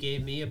client actually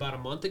gave me about a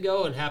month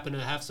ago, and happened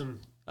to have some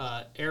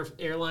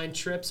airline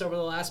trips over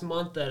the last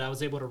month that I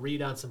was able to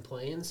read on some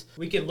planes.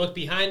 We could look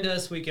behind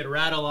us, we could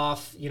rattle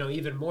off,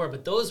 even more,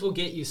 but those will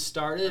get you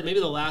started. Maybe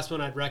the last one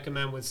I'd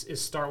recommend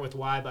is Start With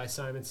Why by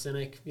Simon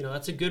Sinek.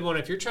 That's a good one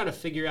if you're trying to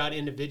figure out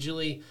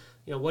individually,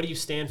 what do you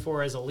stand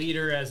for as a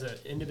leader, as an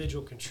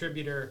individual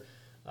contributor,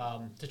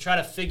 to try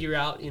to figure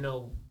out,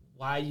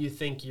 why you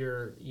think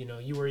you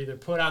were either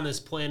put on this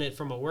planet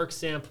from a work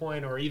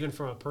standpoint or even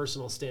from a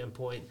personal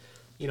standpoint.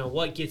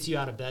 What gets you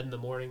out of bed in the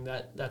morning,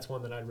 that's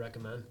one that I'd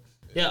recommend.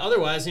 Yeah,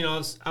 otherwise,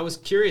 I was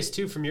curious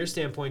too from your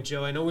standpoint,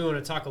 Joe. I know we want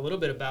to talk a little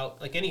bit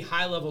about like any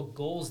high level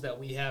goals that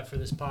we have for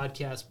this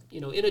podcast.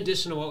 In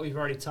addition to what we've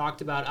already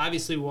talked about,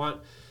 obviously we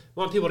want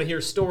people to hear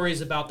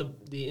stories about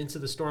the Into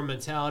the Storm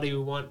mentality.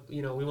 We want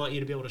you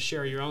to be able to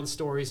share your own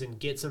stories and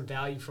get some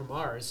value from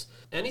ours.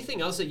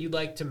 Anything else that you'd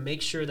like to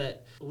make sure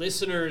that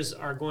listeners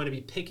are going to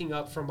be picking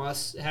up from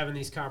us having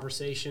these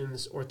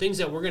conversations, or things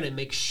that we're going to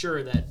make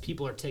sure that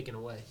people are taking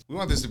away? We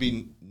want this to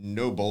be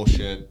no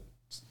bullshit,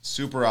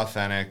 super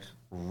authentic,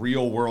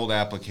 real world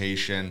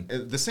application,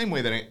 the same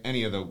way that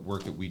any of the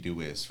work that we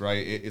do is,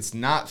 right? It's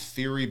not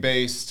theory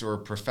based or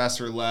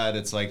professor led.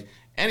 It's like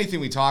anything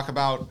we talk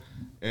about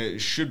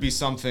should be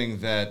something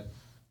that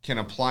can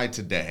apply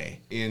today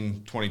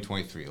in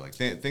 2023. Like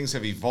things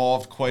have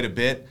evolved quite a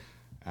bit.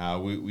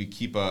 We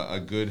keep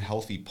a good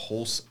healthy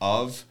pulse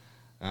of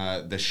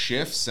the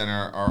shifts and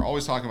are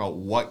always talking about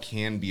what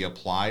can be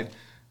applied.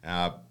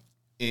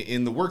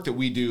 In the work that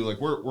we do,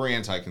 like we're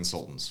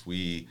anti-consultants.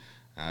 We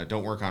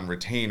don't work on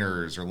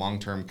retainers or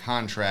long-term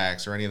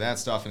contracts or any of that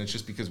stuff. And it's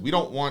just because we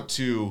don't want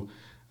to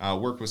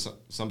work with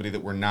somebody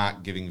that we're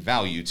not giving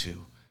value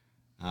to.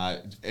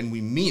 And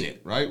we mean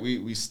it, right?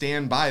 We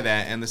stand by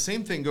that. And the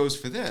same thing goes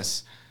for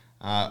this.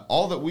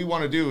 All that we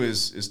want to do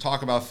is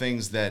talk about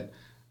things that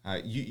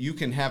you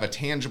can have a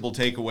tangible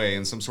takeaway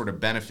and some sort of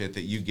benefit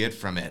that you get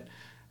from it.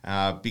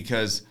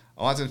 Because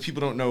a lot of times people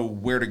don't know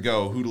where to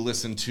go, who to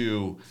listen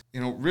to,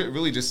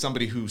 really just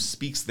somebody who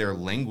speaks their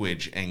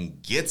language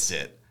and gets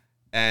it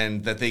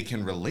and that they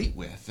can relate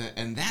with.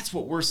 And that's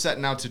what we're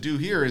setting out to do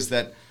here, is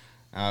that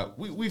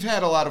we've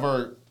had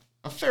a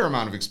fair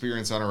amount of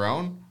experience on our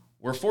own.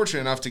 We're fortunate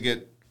enough to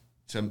get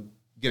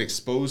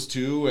exposed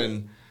to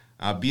and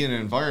be in an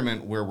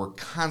environment where we're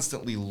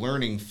constantly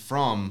learning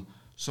from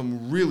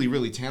some really,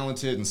 really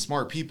talented and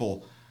smart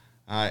people.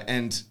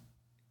 And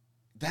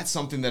that's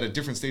something that at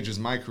different stages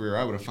of my career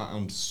I would have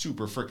found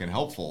super freaking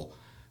helpful.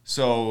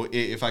 So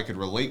if I could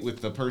relate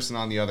with the person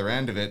on the other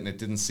end of it and it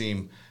didn't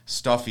seem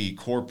stuffy,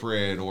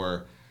 corporate,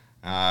 or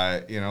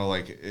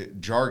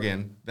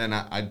jargon, then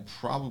I'd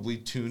probably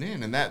tune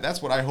in. And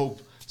that's what I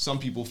hope some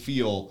people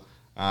feel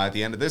at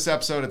the end of this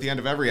episode, at the end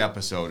of every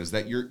episode, is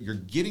that you're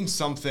getting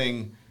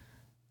something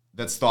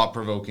that's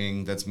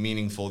thought-provoking, that's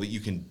meaningful, that you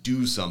can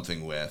do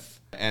something with,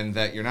 and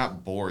that you're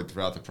not bored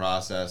throughout the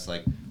process.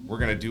 Like, we're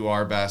going to do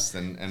our best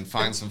and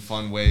find some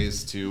fun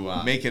ways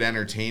to make it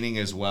entertaining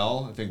as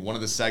well. I think one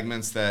of the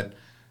segments that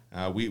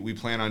we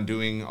plan on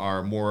doing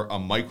are more a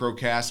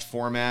microcast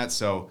format,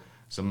 so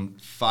some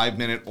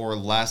 5-minute or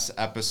less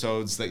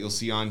episodes that you'll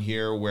see on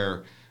here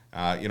where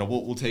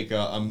we'll take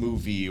a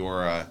movie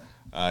or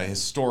a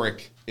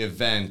historic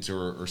event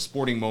or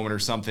sporting moment or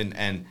something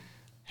and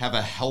have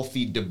a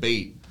healthy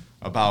debate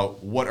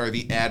about what are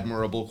the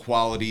admirable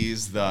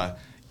qualities, the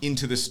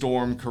into the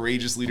storm,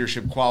 courageous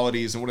leadership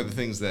qualities, and what are the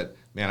things that,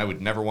 man, I would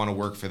never want to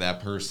work for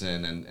that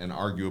person, and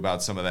argue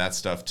about some of that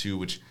stuff too,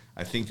 which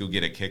I think you'll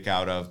get a kick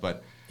out of.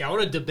 But yeah, I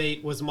want to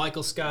debate, was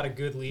Michael Scott a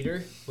good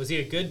leader? Was he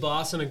a good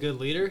boss and a good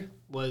leader?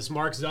 Was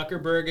Mark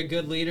Zuckerberg a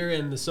good leader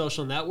in the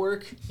social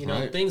network?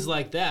 Right. Things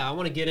like that. I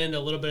want to get into a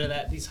little bit of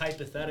that, these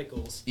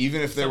hypotheticals. Even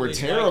if they were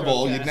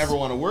terrible, you'd never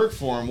want to work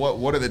for them.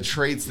 What are the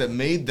traits that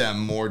made them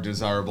more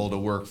desirable to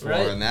work for,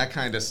 right? And that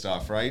kind of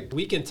stuff, right?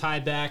 We can tie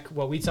back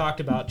what we talked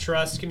about: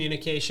 trust,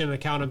 communication,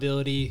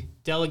 accountability,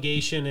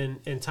 delegation,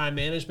 and time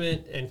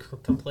management, and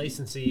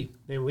complacency.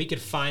 And we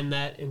could find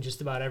that in just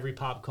about every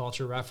pop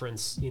culture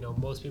reference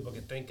most people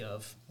can think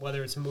of,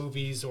 whether it's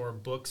movies or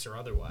books or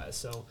otherwise.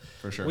 So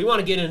for sure, we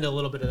want to get into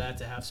a little bit of that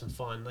to have some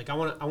fun. Like I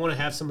want to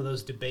have some of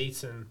those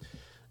debates and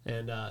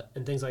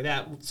things like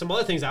that. Some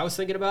other things I was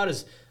thinking about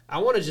is I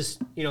want to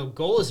just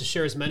goal is to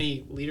share as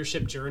many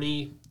leadership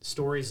journey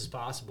stories as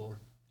possible.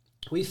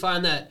 We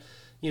find that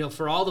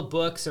for all the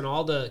books and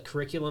all the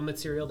curriculum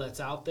material that's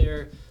out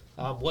there,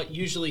 what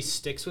usually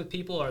sticks with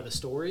people are the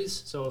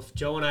stories. So if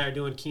Joe and I are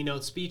doing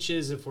keynote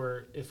speeches, if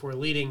we're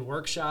leading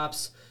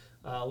workshops,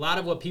 a lot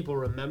of what people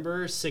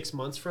remember 6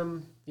 months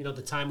from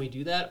the time we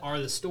do that are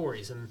the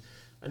stories, and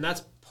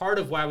that's part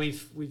of why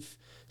we've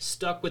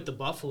stuck with the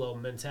Buffalo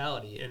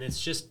mentality, and it's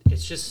just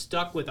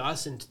stuck with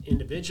us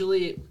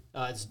individually.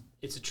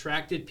 It's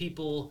attracted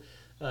people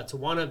to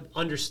want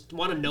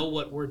to know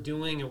what we're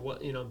doing and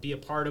what be a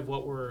part of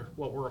what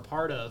we're a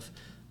part of.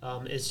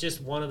 It's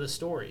just one of the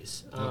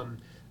stories.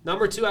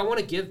 Number two, I want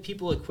to give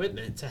people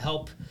equipment to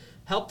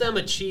help them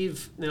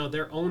achieve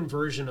their own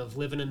version of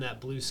living in that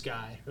blue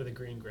sky or the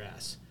green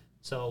grass.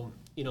 So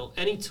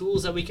any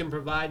tools that we can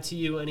provide to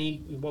you, any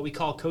what we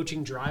call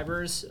coaching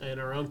drivers in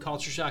our own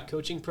Culture Shock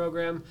coaching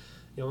program.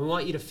 We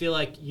want you to feel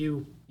like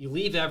you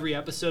leave every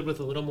episode with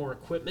a little more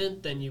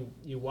equipment than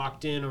you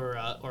walked in,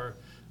 or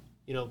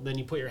then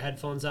you put your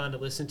headphones on to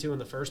listen to in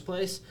the first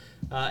place.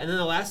 And then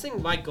the last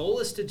thing, my goal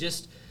is to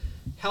just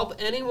help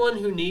anyone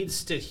who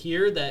needs to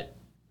hear that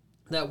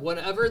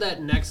whatever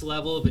that next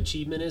level of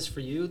achievement is for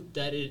you,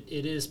 that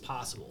it is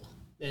possible.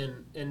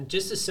 And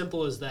just as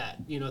simple as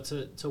that,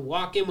 to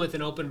walk in with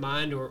an open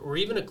mind or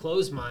even a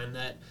closed mind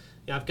that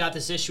I've got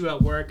this issue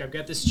at work, I've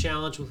got this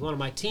challenge with one of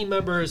my team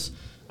members,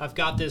 I've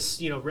got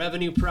this,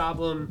 revenue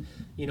problem,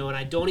 and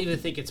I don't even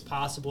think it's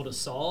possible to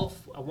solve.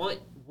 I want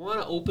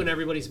to open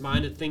everybody's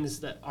mind to things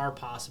that are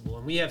possible.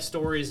 And we have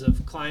stories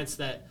of clients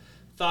that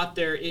thought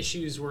their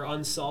issues were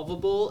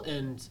unsolvable,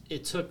 and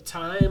it took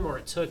time or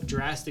it took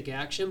drastic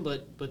action,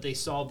 but they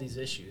solved these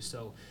issues.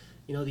 So,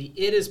 the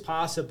it is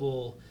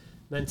possible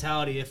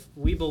mentality, if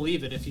we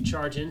believe it, if you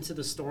charge into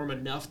the storm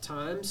enough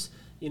times,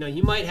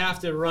 you might have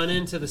to run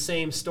into the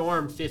same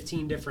storm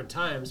 15 different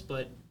times,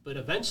 but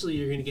eventually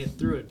you're going to get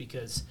through it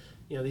because,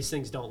 these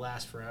things don't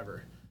last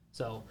forever.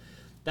 So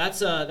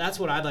that's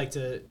what I'd like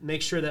to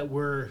make sure that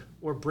we're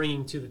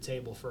bringing to the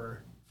table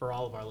for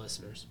all of our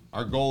listeners.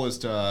 Our goal is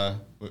to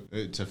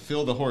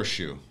fill the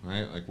horseshoe,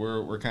 right? Like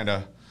we're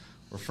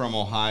from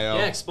Ohio.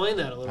 Yeah, explain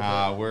that a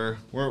little bit.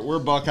 We're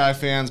Buckeye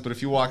fans, but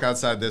if you walk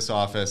outside this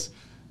office,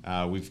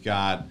 we've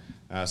got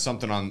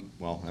something on,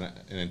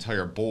 an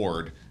entire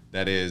board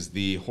that is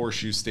the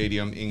Horseshoe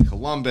Stadium in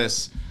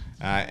Columbus,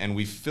 and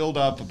we filled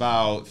up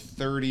about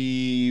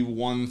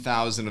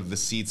 31,000 of the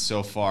seats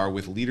so far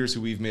with leaders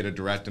who we've made a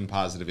direct and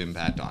positive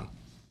impact on.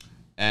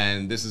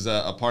 And this is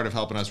a part of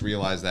helping us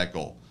realize that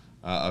goal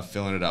of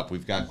filling it up.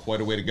 We've got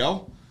quite a way to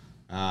go.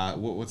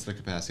 What's the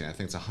capacity? I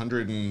think it's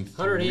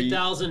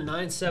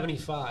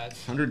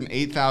 108,975.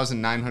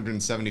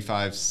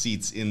 108,975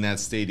 seats in that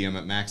stadium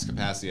at max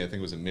capacity. I think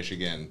it was a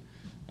Michigan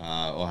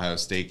Ohio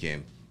State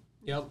game.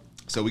 Yep.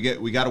 So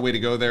we got a way to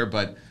go there,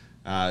 but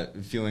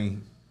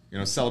feeling,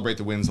 celebrate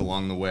the wins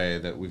along the way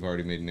that we've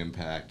already made an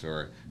impact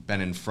or been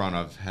in front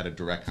of, had a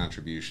direct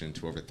contribution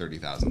to over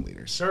 30,000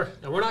 leaders. Sure,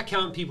 and we're not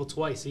counting people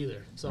twice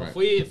either. So right.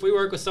 if we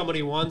work with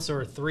somebody once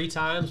or 3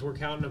 times, we're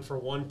counting them for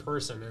one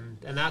person,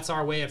 and that's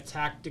our way of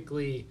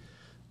tactically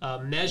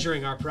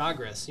measuring our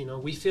progress.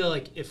 We feel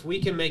like if we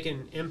can make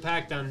an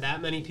impact on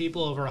that many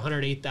people, over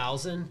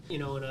 108,000,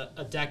 in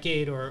a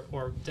decade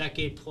or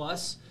decade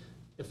plus,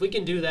 if we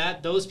can do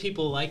that, those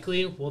people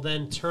likely will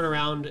then turn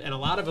around, and a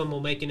lot of them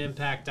will make an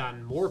impact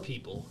on more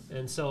people.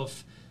 And so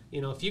if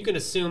you can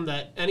assume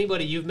that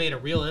anybody you've made a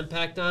real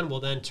impact on will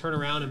then turn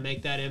around and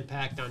make that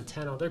impact on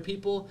 10 other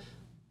people,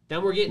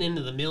 then we're getting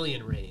into the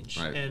million range.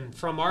 Right. And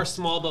from our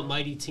small but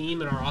mighty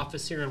team in our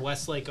office here in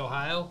Westlake,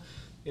 Ohio,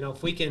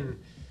 if we can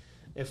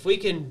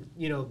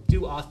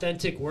do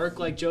authentic work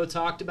like Joe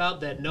talked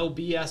about, that no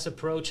BS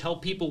approach,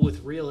 help people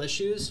with real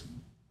issues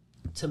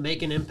to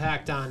make an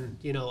impact on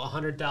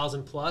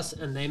 100,000 plus,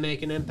 and they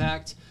make an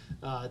impact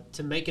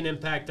to make an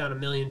impact on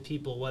 1 million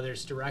people, whether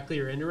it's directly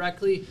or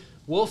indirectly,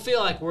 we'll feel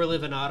like we're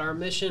living out our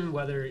mission,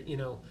 whether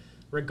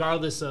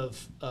regardless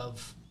of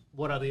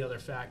what the other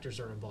factors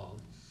are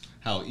involved.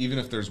 Hell, even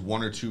if there's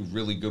 1 or 2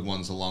 really good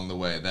ones along the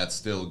way, that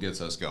still gets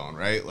us going,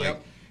 right? Like,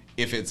 yep.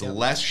 If it's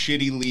less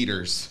shitty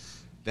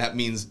leaders, that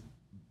means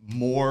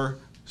more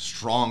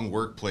strong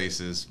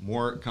workplaces,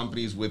 more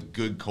companies with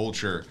good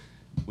culture,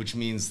 which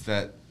means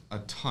that a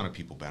ton of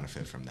people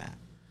benefit from that,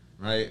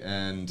 right?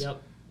 And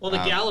yep. Well, the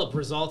Gallup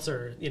results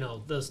are,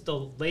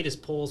 the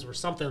latest polls were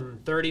something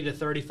 30 to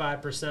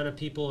 35% of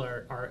people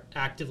are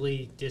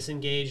actively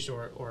disengaged,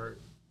 or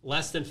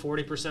less than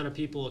 40% of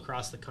people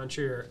across the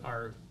country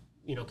are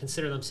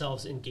consider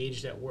themselves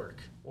engaged at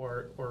work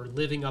or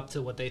living up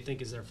to what they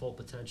think is their full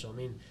potential. I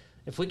mean,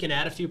 if we can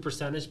add a few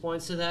percentage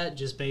points to that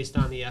just based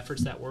on the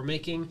efforts that we're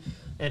making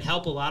and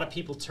help a lot of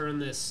people turn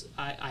this,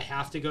 I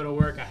have to go to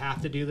work, I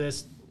have to do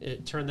this,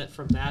 turn that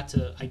from that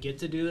to I get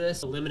to do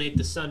this, eliminate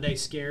the Sunday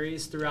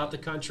scaries throughout the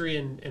country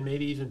and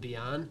maybe even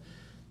beyond.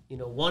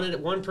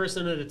 One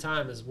person at a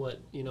time is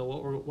what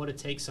it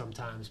takes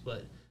sometimes,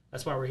 but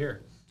that's why we're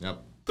here. Yep.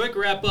 Quick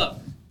wrap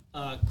up.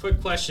 Quick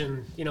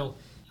question.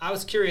 I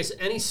was curious,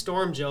 any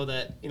storm, Joe,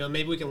 that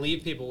maybe we can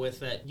leave people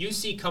with that you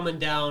see coming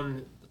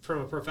down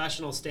from a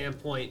professional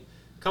standpoint,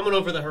 coming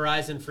over the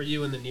horizon for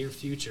you in the near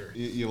future?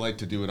 You like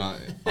to do it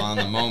on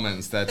the moment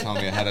instead of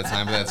telling me ahead of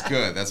time, but that's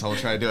good. That's how we'll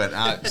try to do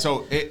it.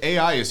 So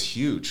AI is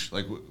huge.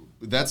 Like,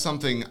 that's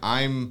something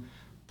I'm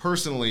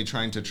personally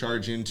trying to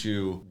charge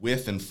into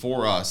with and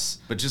for us,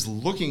 but just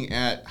looking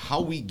at how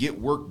we get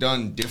work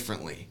done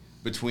differently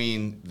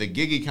between the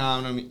gig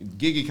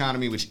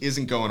economy, which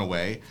isn't going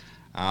away,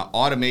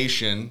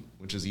 automation,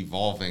 which is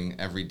evolving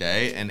every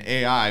day, and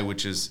AI,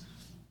 which is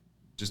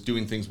just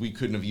doing things we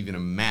couldn't have even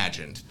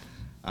imagined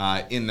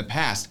in the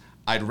past.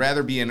 I'd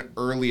rather be an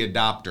early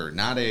adopter,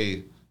 not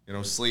a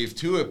slave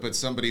to it, but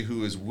somebody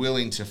who is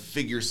willing to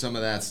figure some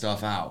of that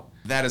stuff out.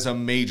 That is a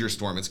major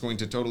storm. It's going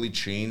to totally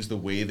change the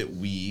way that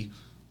we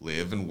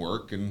live and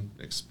work and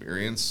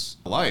experience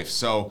life.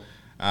 So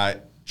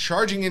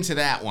charging into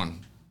that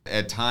one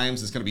at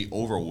times is going to be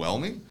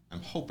overwhelming.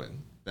 I'm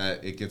hoping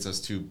that it gets us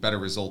to better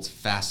results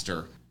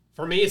faster.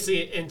 For me, it's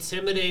the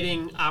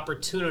intimidating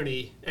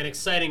opportunity, an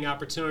exciting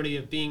opportunity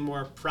of being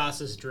more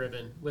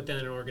process-driven within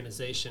an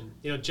organization.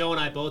 Joe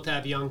and I both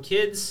have young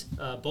kids,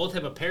 both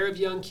have a pair of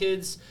young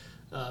kids,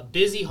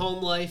 busy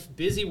home life,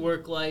 busy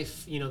work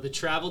life. The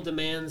travel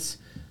demands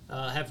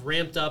have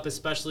ramped up,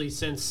 especially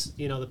since,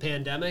 the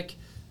pandemic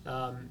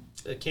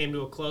came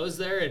to a close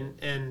there.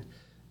 And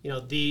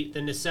the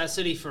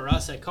necessity for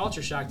us at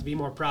Culture Shock to be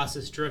more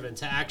process-driven,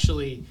 to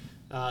actually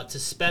to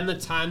spend the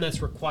time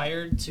that's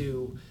required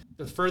to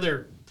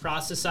further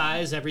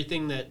processize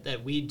everything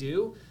that we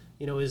do,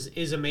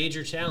 is a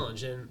major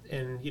challenge.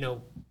 And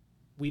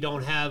we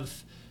don't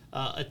have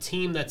a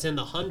team that's in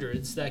the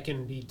hundreds that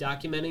can be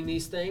documenting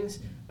these things,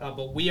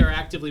 but we are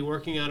actively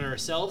working on it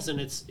ourselves. And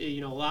it's, a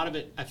lot of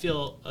it, I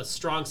feel a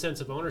strong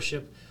sense of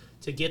ownership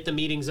to get the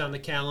meetings on the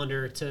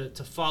calendar,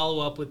 to follow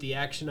up with the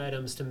action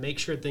items, to make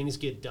sure things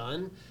get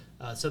done,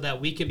 so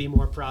that we can be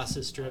more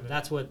process driven.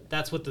 That's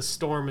what the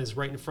storm is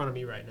right in front of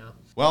me right now.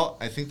 Well,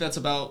 I think that's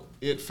about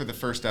it for the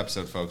first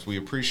episode, folks. We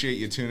appreciate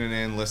you tuning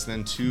in,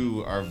 listening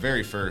to our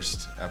very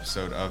first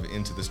episode of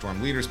Into the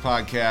Storm Leaders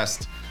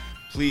podcast.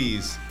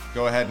 Please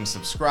go ahead and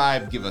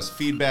subscribe, give us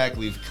feedback,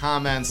 leave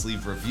comments,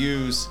 leave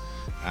reviews.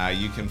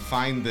 You can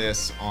find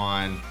this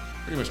on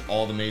pretty much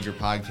all the major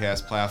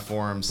podcast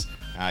platforms.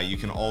 You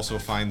can also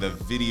find the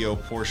video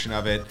portion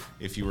of it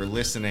if you were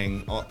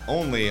listening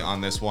only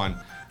on this one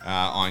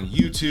on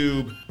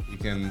YouTube. You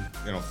can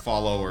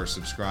follow or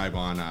subscribe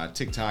on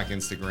TikTok,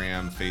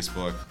 Instagram,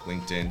 Facebook,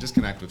 LinkedIn. Just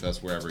connect with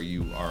us wherever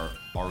you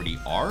already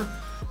are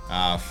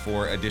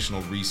for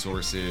additional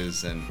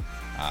resources and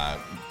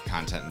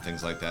content and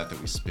things like that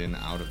we spin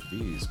out of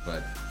these.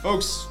 But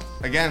folks,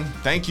 again,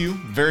 thank you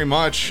very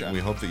much. We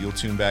hope that you'll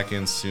tune back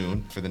in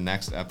soon for the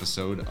next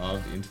episode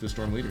of Into the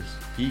Storm Leaders.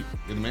 Pete,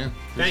 you're the man.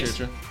 Appreciate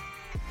you.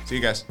 See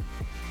you guys.